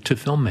approach to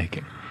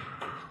filmmaking?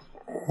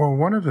 Well,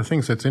 one of the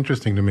things that's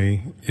interesting to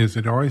me is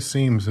it always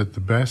seems that the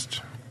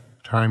best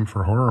time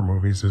for horror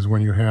movies is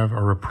when you have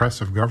a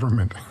repressive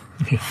government.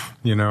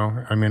 You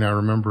know, I mean, I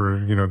remember,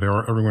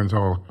 everyone's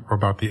all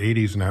about the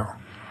 80s now.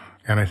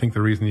 And I think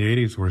the reason the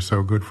 80s were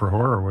so good for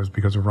horror was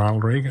because of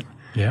Ronald Reagan.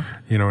 Yeah.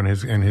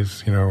 And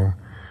his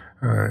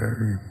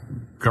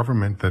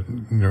government that,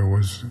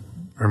 was,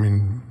 I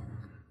mean,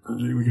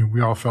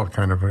 we all felt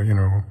kind of,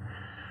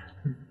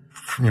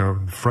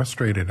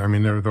 frustrated. I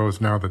mean, there are those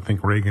now that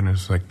think Reagan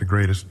is like the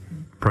greatest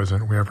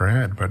president we ever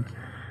had, but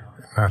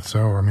not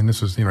so. I mean,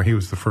 this is, he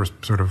was the first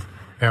sort of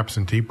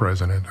absentee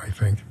president, I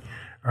think.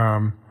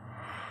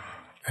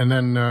 And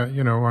then,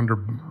 under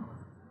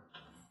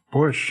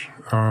Bush,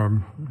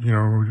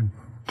 the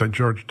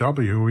George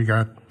W., we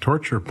got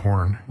torture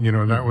porn.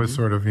 That was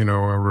sort of,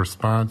 a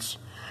response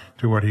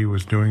to what he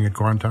was doing at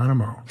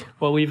Guantanamo.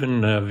 Well,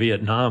 even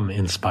Vietnam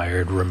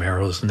inspired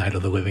Romero's Night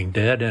of the Living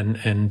Dead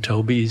and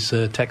Toby's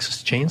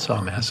Texas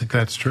Chainsaw Massacre.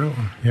 That's true,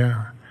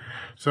 yeah.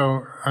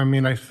 So, I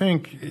mean, I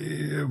think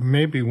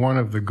maybe one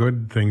of the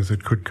good things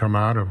that could come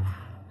out of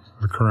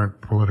the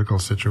current political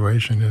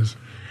situation is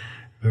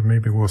that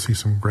maybe we'll see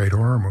some great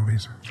horror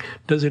movies.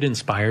 Does it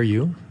inspire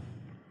you?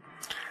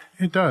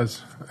 It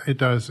does. It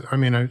does. I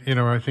mean,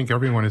 I think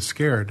everyone is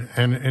scared.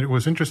 And it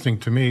was interesting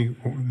to me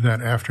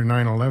that after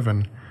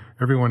 9/11,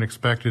 everyone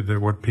expected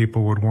that what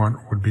people would want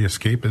would be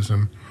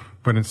escapism.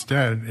 But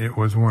instead, it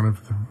was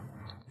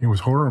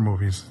horror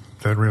movies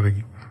that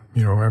really,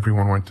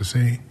 everyone went to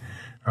see.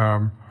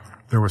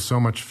 There was so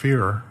much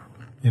fear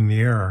in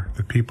the air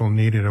that people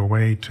needed a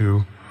way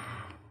to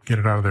get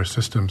it out of their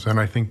systems. And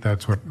I think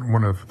that's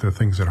one of the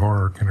things that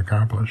horror can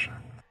accomplish.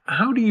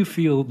 How do you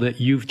feel that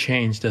you've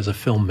changed as a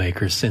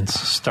filmmaker since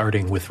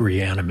starting with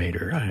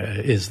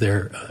Reanimator? Is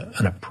there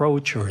an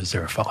approach, or is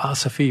there a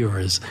philosophy, or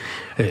is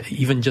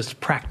even just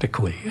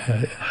practically,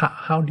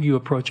 how do you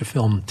approach a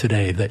film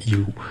today that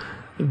you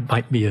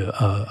might be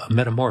a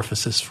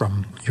metamorphosis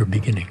from your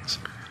beginnings?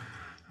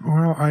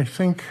 Well, I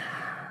think,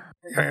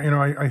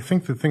 I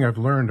think the thing I've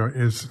learned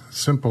is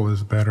simple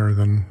is better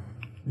than,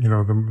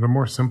 the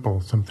more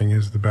simple something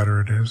is, the better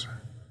it is,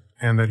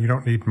 and that you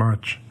don't need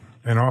much.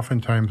 And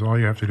oftentimes, all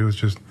you have to do is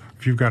just,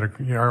 if you've got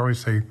I always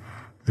say,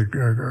 a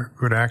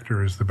good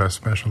actor is the best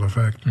special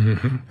effect.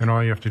 Mm-hmm. And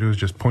all you have to do is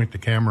just point the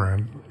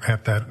camera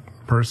at that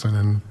person,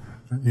 and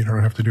you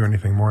don't have to do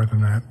anything more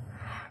than that.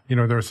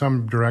 There are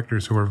some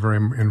directors who are very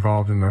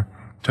involved in the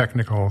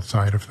technical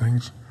side of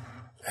things,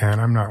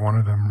 and I'm not one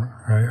of them.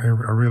 I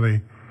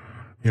really,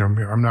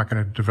 I'm not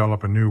going to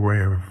develop a new way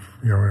of,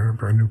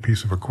 a new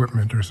piece of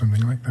equipment or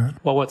something like that.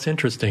 Well, what's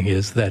interesting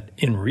is that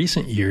in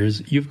recent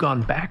years, you've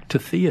gone back to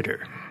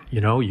theater.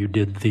 You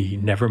did the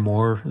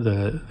Nevermore,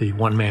 the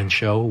one-man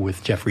show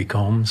with Jeffrey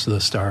Combs, the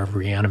star of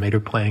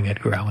Reanimator, playing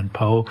Edgar Allan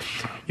Poe.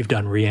 You've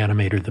done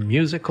Reanimator the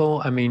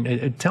musical. I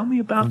mean, tell me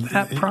about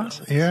that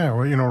process. Yeah,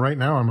 well, right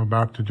now I'm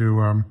about to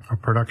do a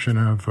production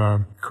of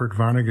Kurt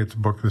Vonnegut's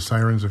book, The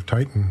Sirens of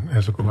Titan,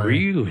 as a play.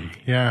 Really?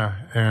 Yeah,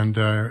 and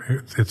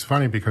it's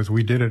funny because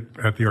we did it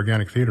at the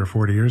Organic Theater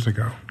 40 years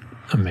ago.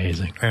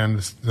 Amazing.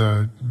 And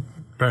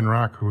Ben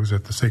Rock, who was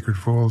at the Sacred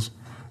Fools,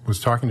 was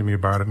talking to me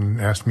about it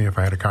and asked me if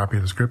I had a copy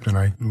of the script, and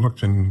I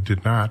looked and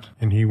did not.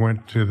 And he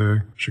went to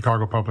the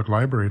Chicago Public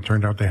Library. It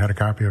turned out they had a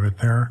copy of it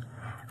there,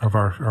 of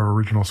our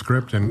original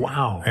script. And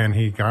wow. And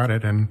he got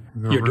it. And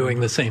you're doing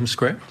the same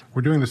script?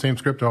 We're doing the same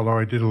script, although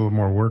I did a little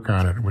more work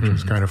on it, which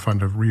was kind of fun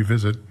to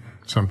revisit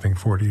something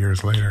 40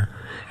 years later.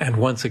 And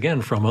once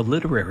again, from a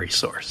literary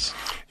source.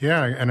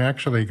 Yeah, and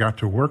actually got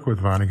to work with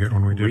Vonnegut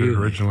when we did it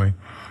originally,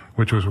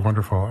 which was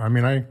wonderful. I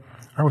mean,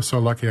 I was so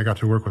lucky I got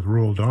to work with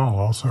Roald Dahl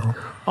also.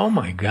 Oh,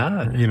 my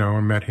God.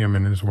 And met him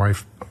and his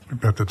wife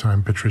at the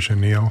time, Patricia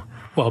Neal.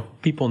 Well,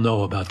 people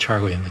know about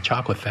Charlie and the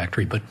Chocolate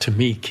Factory, but to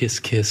me, Kiss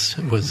Kiss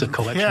was a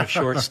collection of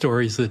short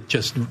stories that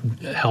just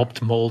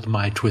helped mold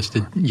my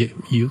twisted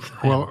youth.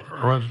 Well,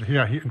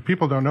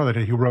 people don't know that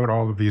he wrote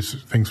all of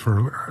these things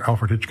for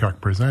Alfred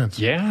Hitchcock Presents.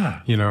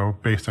 Yeah.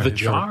 Based on The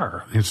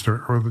Jar.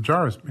 The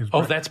Jar is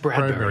that's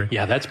Bradbury.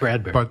 Yeah, that's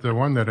Bradbury. But the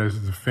one that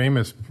is the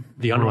famous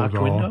The Unlocked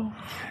Window?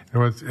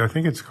 I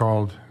think it's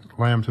called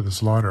Lamb to the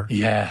Slaughter.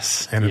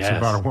 Yes. And it's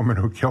about a woman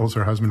who kills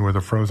her husband with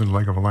a frozen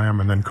leg of lamb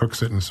and then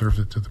cooks it and serves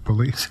it to the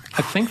police.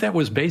 I think that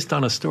was based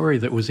on a story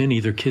that was in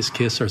either Kiss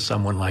Kiss or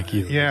Someone Like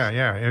You.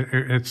 Yeah.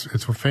 It's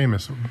a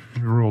famous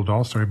Roald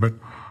Dahl story. But,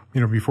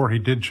 before he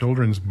did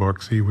children's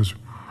books, he was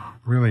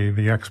really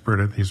the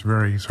expert at these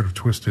very sort of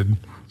twisted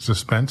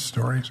suspense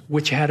stories.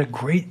 Which had a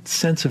great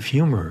sense of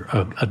humor,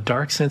 a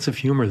dark sense of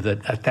humor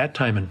that at that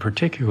time in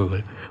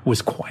particular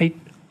was quite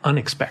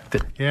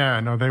unexpected. Yeah,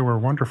 no, they were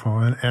wonderful.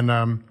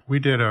 And we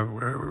did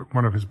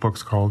one of his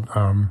books called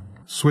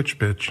Switch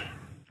Bitch,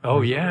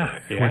 Oh, yeah.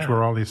 Which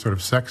were all these sort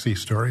of sexy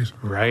stories.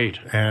 Right.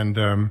 And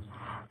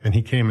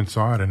he came and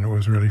saw it, and it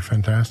was really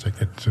fantastic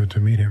to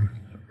meet him.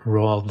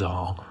 Roald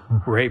Dahl,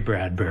 Ray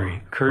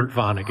Bradbury, Kurt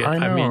Vonnegut. I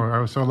know. I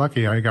was so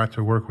lucky. I got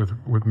to work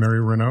with Mary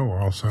Renault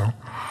also,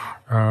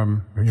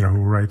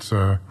 who writes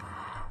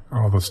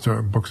all those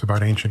books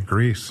about ancient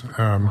Greece.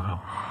 Wow.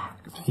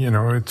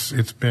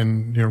 It's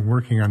been,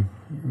 working on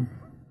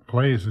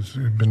plays. It's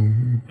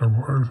been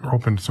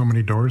opened so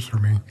many doors for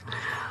me.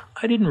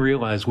 I didn't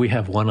realize we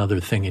have one other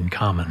thing in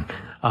common.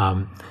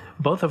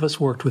 Both of us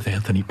worked with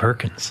Anthony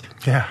Perkins.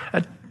 Yeah.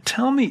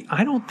 Tell me,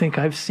 I don't think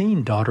I've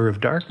seen Daughter of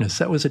Darkness.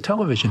 That was a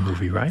television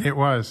movie, right? It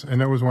was,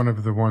 and that was one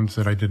of the ones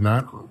that I did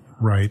not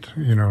write.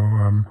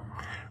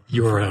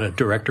 You were a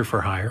director for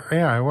hire.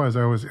 Yeah, I was.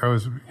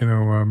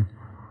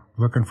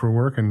 Looking for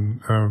work, and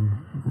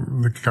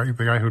the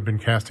guy who'd been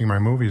casting my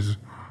movies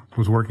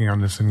was working on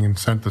this and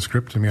sent the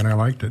script to me, and I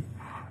liked it,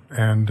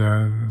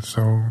 and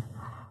so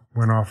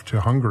went off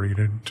to Hungary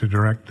to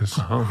direct this.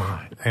 Oh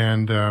my!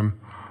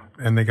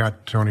 And they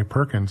got Tony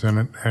Perkins,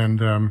 and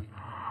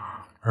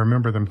I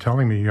remember them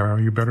telling me,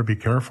 you better be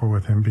careful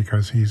with him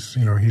because he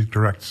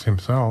directs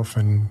himself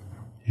and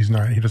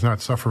he does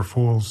not suffer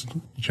fools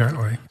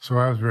gently. So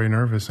I was very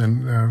nervous,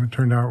 and it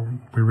turned out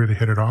we really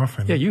hit it off.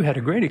 And yeah, you had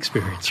a great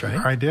experience,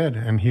 right? I did,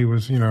 and he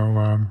was, it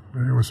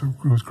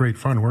was great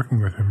fun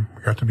working with him.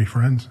 We got to be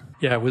friends.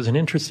 Yeah, it was an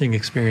interesting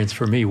experience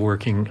for me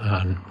working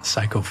on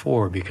Psycho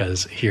 4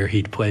 because here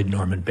he'd played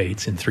Norman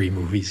Bates in 3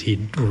 movies.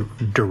 He'd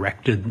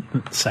directed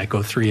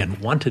Psycho 3 and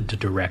wanted to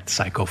direct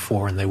Psycho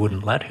 4, and they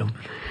wouldn't let him.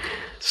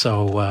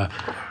 So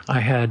I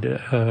had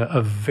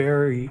a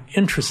very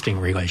interesting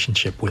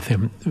relationship with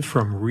him,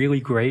 from really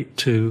great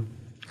to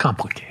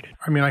complicated.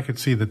 I mean, I could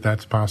see that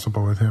that's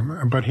possible with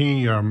him, but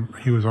he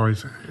was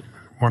always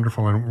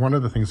wonderful. And one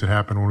of the things that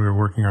happened when we were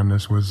working on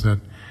this was that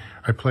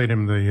I played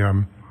him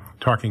the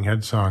Talking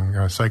Head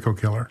song, Psycho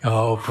Killer.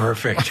 Oh,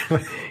 perfect.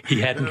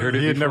 He hadn't heard it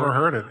He had before. never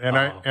heard it. And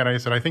I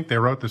said, I think they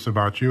wrote this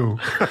about you.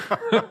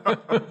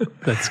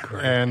 That's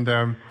great.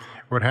 And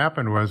what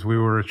happened was we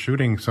were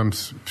shooting some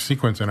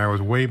sequence, and I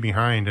was way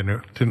behind, and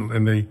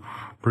the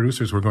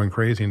producers were going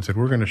crazy and said,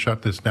 we're going to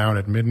shut this down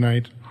at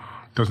midnight.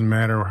 Doesn't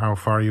matter how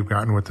far you've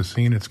gotten with the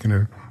scene.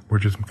 We're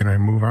just going to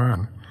move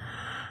on.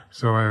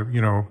 So,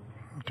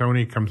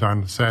 Tony comes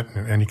on the set,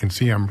 and he can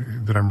see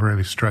that I'm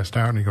really stressed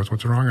out, and he goes,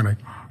 what's wrong? And I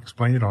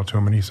explained it all to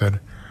him, and he said,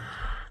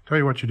 tell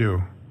you what you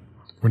do.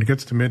 When it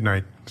gets to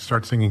midnight,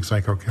 start singing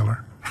Psycho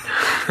Killer.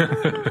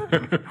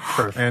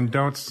 Perfect. And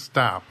don't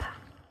stop.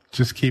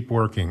 Just keep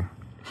working.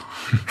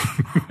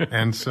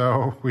 And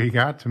so we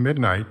got to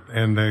midnight,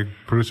 and the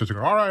producers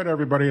go, all right,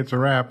 everybody, it's a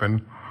wrap.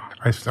 And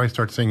I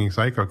start singing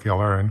Psycho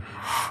Killer,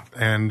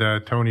 and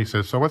Tony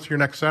says, so what's your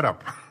next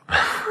setup?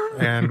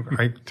 And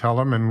I tell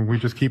him, and we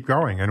just keep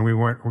going. And we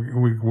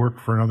worked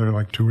for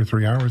another 2 or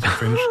 3 hours to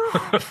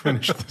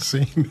finish the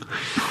scene.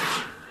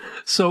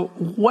 So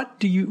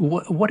what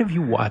have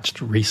you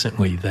watched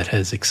recently that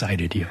has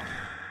excited you?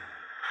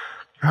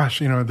 Gosh,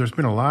 there's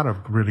been a lot of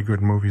really good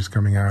movies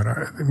coming out.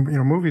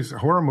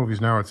 Horror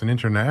movies now, it's an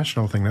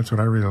international thing. That's what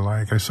I really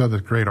like. I saw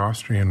this great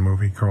Austrian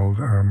movie called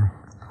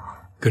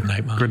Good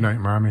Night, Mommy. Good Night,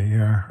 Mommy,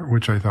 yeah,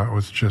 which I thought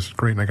was just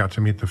great. And I got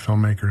to meet the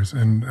filmmakers.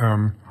 And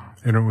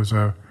it was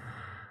a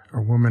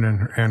woman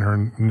and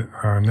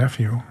her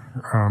nephew.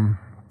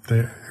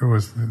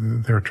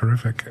 They're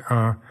terrific.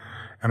 And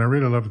I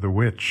really loved The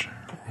Witch,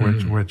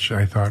 which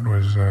I thought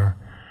was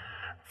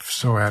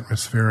so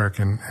atmospheric,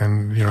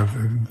 and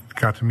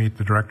got to meet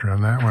the director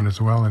on that one as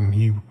well, and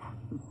he,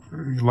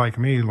 like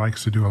me,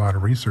 likes to do a lot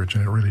of research,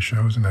 and it really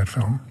shows in that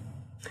film.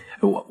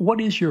 What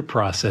is your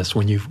process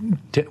when you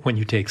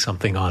take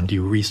something on? Do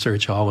you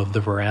research all of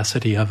the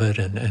veracity of it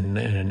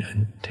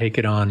and take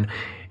it on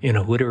in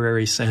a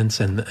literary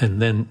sense, and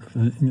then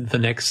the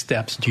next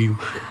steps? Do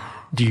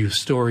you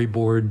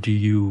storyboard? Do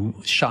you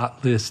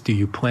shot list? Do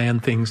you plan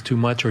things too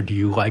much, or do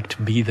you like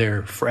to be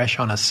there fresh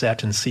on a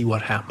set and see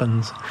what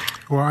happens?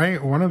 Well,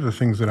 one of the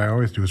things that I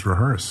always do is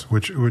rehearse,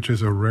 which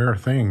is a rare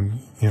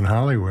thing in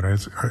Hollywood,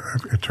 as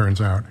it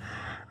turns out.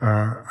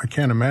 I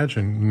can't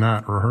imagine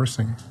not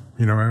rehearsing.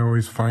 I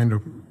always find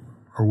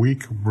a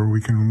week where we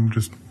can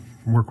just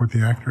work with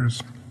the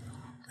actors.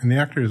 And the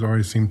actors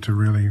always seem to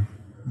really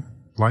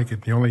like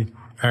it. The only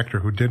actor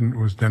who didn't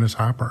was Dennis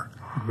Hopper.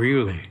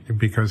 Really?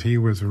 Because he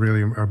was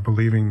really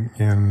believing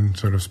in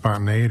sort of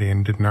spontaneity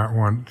and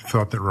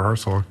thought that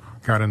rehearsal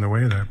got in the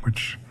way of that,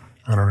 which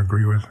I don't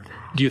agree with.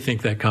 Do you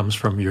think that comes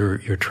from your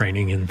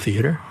training in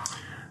theater?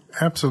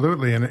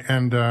 Absolutely.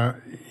 And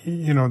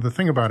the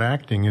thing about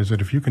acting is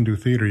that if you can do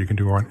theater, you can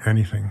do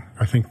anything.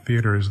 I think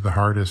theater is the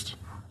hardest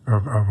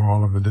of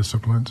all of the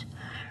disciplines.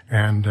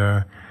 And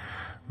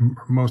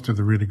most of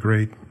the really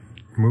great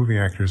movie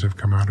actors have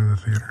come out of the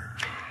theater.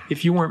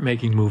 If you weren't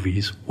making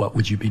movies, what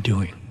would you be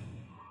doing?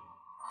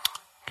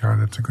 God,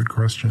 that's a good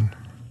question.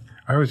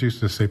 I always used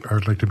to say I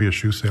would like to be a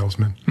shoe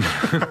salesman.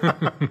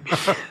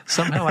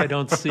 Somehow I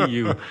don't see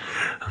you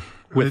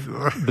with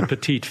the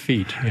petite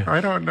feet. Yeah.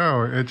 I don't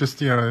know. It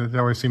just, it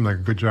always seemed like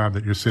a good job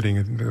that you're sitting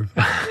at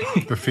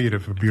the feet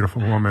of a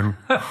beautiful woman,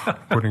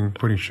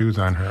 putting shoes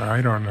on her.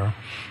 I don't know.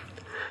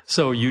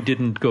 So you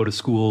didn't go to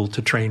school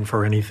to train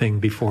for anything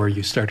before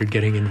you started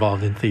getting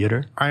involved in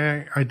theater?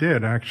 I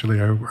did, actually.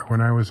 When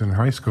I was in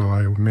high school,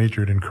 I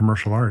majored in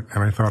commercial art,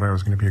 and I thought I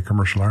was going to be a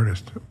commercial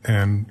artist.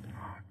 And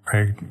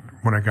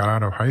when I got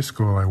out of high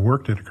school, I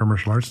worked at a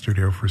commercial art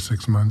studio for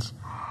 6 months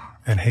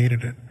and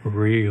hated it.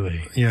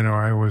 Really?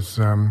 I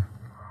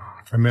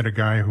met a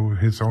guy who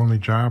his only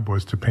job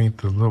was to paint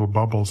the little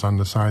bubbles on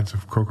the sides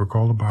of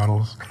Coca-Cola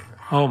bottles.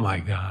 Oh, my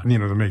God.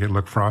 To make it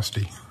look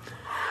frosty.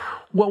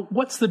 Well,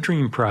 what's the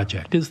dream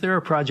project? Is there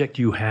a project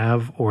you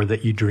have or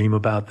that you dream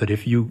about that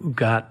if you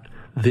got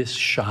this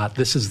shot,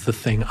 this is the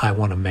thing I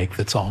want to make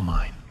that's all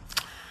mine?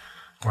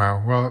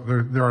 Wow. Well,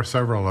 there are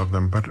several of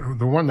them, but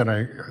the one that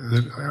I'm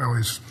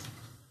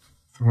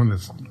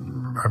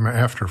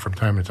after from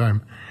time to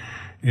time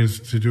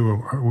is to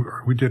do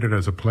we did it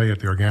as a play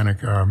at the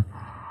Organic, and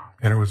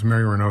it was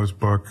Mary Renault's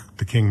book,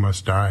 The King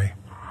Must Die,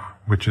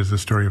 which is the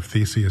story of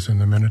Theseus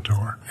and the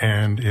Minotaur.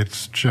 And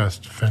it's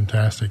just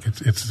fantastic.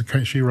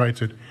 She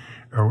writes it,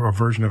 a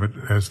version of it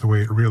as the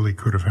way it really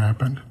could have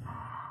happened.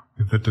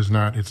 It's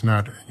not,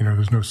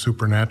 there's no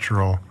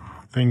supernatural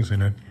things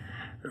in it,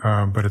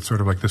 but it's sort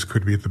of like this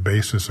could be at the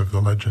basis of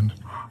the legend.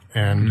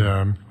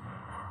 And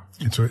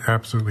it's an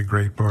absolutely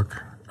great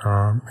book.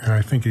 And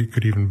I think it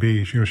could even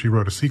be, she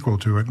wrote a sequel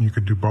to it, and you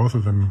could do both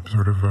of them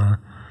sort of,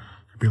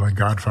 it'd be like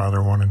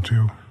Godfather 1 and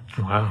 2.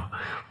 Wow.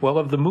 Well,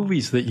 of the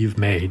movies that you've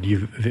made,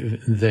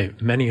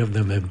 many of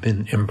them have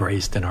been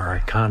embraced and are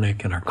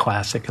iconic and are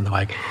classic and the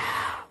like.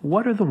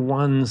 What are the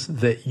ones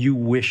that you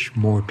wish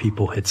more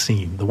people had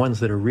seen? The ones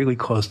that are really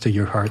close to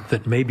your heart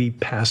that maybe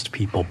passed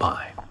people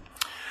by?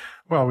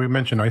 Well, we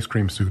mentioned Ice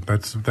Cream Suit.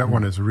 That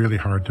one is really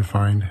hard to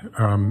find,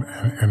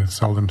 and it's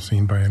seldom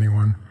seen by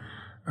anyone.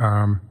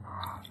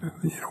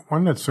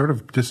 One that's sort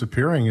of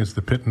disappearing is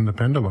The Pit and the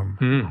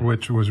Pendulum,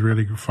 which was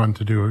really fun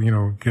to do.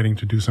 Getting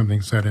to do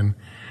something set in,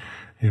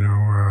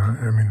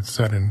 it's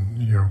set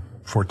in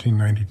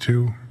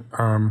 1492.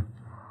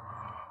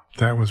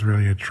 That was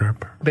really a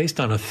trip. Based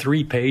on a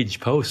 3-page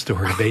Poe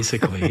story,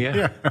 basically.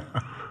 Yeah. Yeah.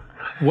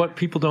 What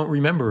people don't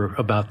remember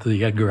about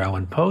the Edgar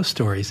Allan Poe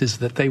stories is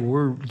that they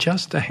were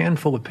just a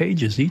handful of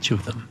pages, each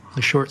of them,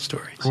 the short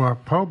stories. Well,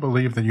 Poe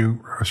believed that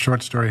a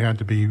short story had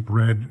to be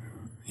read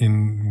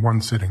in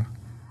one sitting.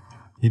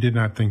 He did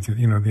not think that,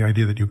 the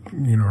idea that you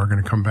are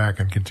going to come back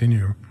and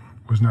continue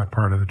was not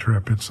part of the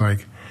trip. It's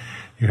like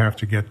you have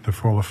to get the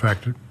full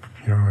effect,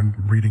 in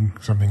reading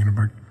something in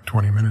about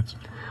 20 minutes.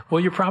 Well,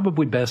 you're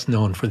probably best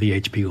known for the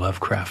H.P.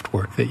 Lovecraft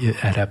work,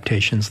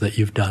 adaptations that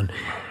you've done.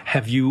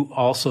 Have you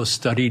also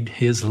studied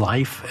his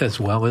life as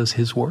well as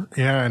his work?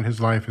 Yeah, and his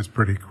life is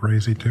pretty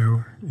crazy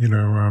too.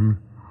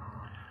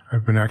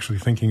 I've been actually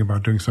thinking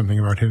about doing something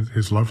about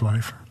his love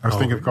life. I was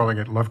thinking of calling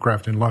it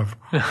Lovecraft in Love.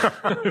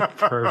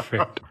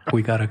 Perfect.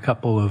 We got a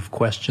couple of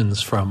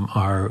questions from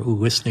our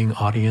listening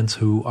audience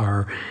who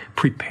are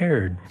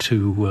prepared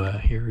to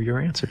hear your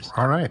answers.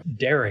 All right.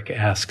 Derek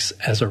asks,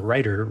 as a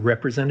writer,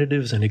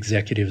 representatives and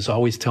executives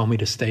always tell me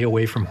to stay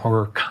away from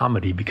horror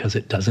comedy because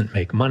it doesn't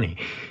make money.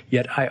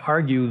 Yet I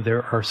argue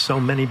there are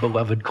so many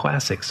beloved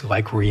classics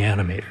like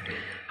Reanimator.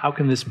 How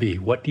can this be?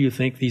 Why do you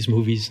think these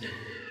movies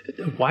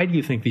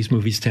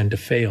tend to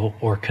fail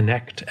or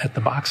connect at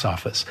the box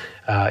office,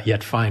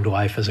 yet find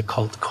life as a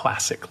cult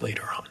classic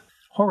later on?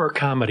 Horror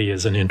comedy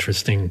is an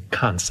interesting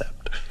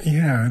concept.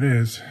 Yeah, it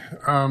is.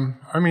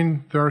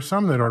 There are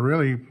some that are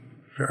really,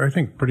 I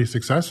think, pretty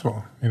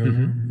successful. A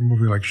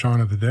movie like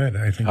Shaun of the Dead,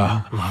 I think,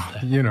 love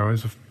that.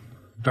 Is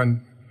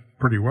done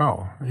pretty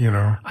well,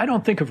 I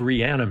don't think of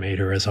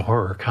Reanimator as a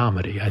horror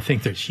comedy. I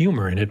think there's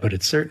humor in it, but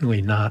it's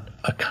certainly not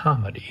a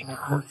comedy.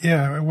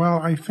 Yeah, well,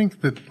 I think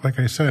that, like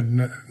I said,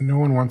 no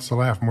one wants to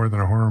laugh more than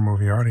a horror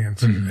movie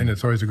audience, and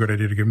it's always a good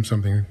idea to give them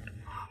something.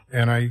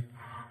 And I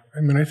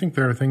think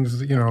there are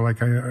things,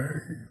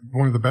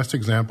 one of the best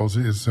examples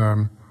is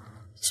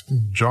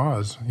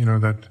Jaws,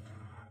 that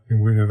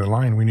the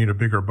line, we need a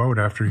bigger boat,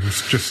 after he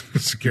just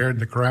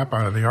scared the crap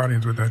out of the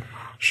audience with that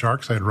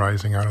shark's head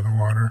rising out of the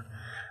water.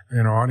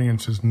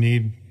 Audiences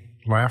need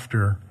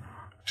laughter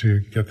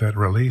to get that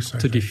release.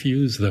 To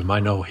diffuse them.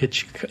 I know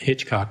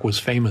Hitchcock was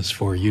famous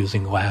for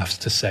using laughs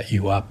to set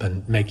you up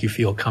and make you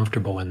feel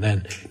comfortable and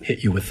then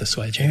hit you with the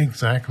sledgehammer.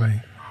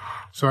 Exactly.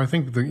 So I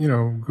think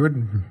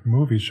good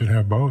movies should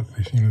have both.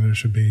 There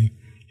should be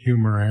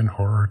humor and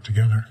horror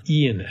together.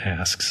 Ian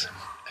asks,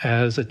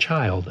 as a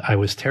child, I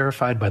was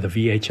terrified by the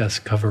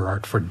VHS cover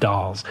art for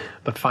Dolls,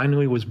 but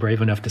finally was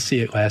brave enough to see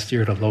it last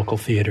year at a local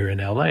theater in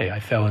L.A. I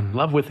fell in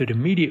love with it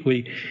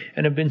immediately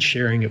and have been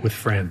sharing it with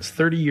friends.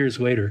 30 years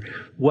later,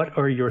 what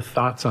are your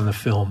thoughts on the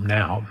film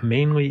now?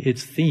 Mainly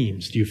its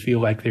themes. Do you feel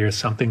like there is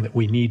something that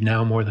we need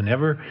now more than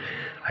ever?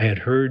 I had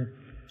heard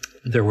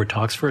there were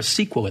talks for a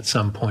sequel at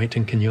some point,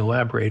 and can you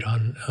elaborate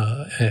on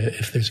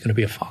if there's going to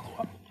be a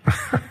follow-up?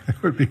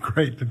 It would be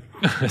great to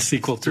a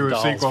sequel to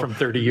Dolls from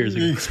 30 years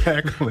ago.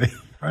 Exactly.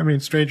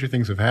 Stranger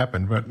things have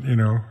happened, but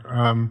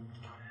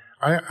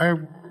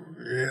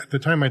At the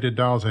time I did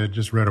dolls, I had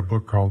just read a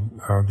book called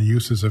The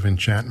Uses of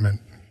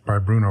Enchantment by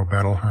Bruno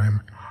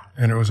Bettelheim,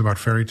 and it was about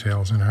fairy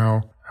tales and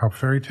how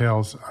fairy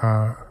tales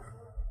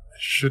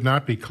should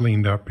not be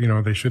cleaned up.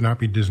 They should not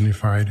be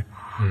Disneyfied.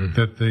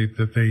 That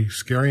the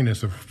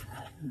scariness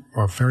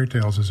of fairy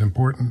tales is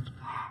important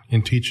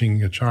in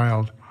teaching a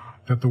child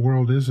that the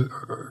world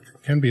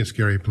can be a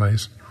scary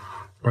place,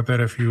 but that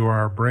if you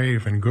are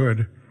brave and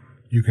good,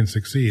 you can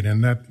succeed.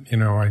 And that,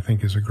 I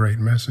think is a great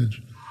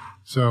message.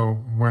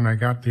 So when I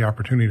got the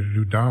opportunity to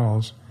do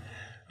dolls,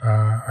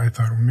 I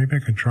thought, well, maybe I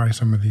could try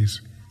some of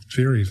these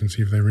theories and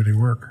see if they really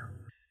work.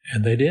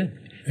 And they did.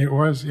 It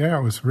was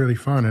really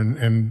fun.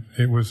 And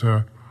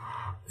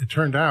it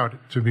turned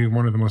out to be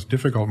one of the most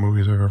difficult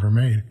movies I've ever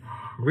made.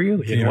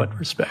 Really? In what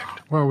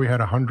respect? Well, we had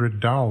 100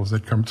 dolls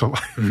that come to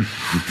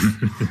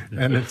life.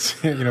 And it's,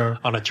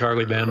 on a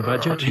Charlie Band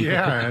budget?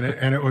 Yeah.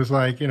 And it was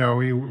like,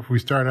 we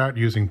started out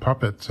using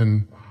puppets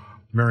and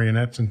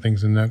marionettes and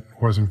things, and that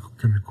wasn't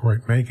going to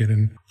quite make it.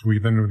 And we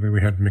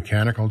had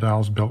mechanical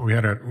dolls built.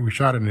 We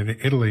shot it in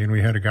Italy, and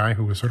we had a guy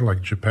who was sort of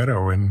like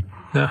Geppetto in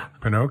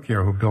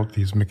Pinocchio, who built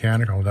these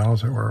mechanical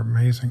dolls that were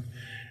amazing.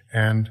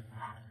 And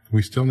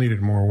we still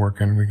needed more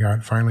work, and we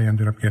finally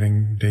ended up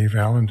getting Dave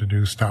Allen to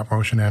do stop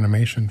motion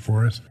animation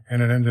for us.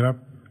 And it ended up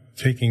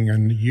taking a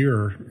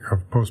year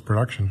of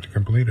post-production to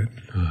complete it.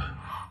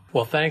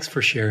 Well, thanks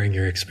for sharing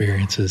your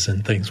experiences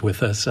and things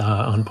with us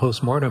on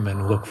Postmortem,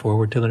 and look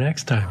forward to the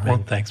next time.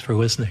 And thanks for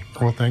listening.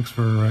 Well, thanks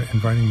for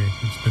inviting me.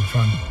 It's been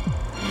fun.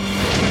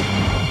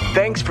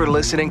 Thanks for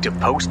listening to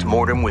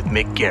Postmortem with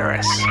Mick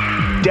Garris.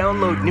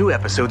 Download new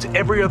episodes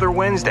every other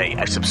Wednesday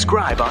and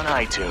subscribe on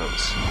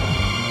iTunes.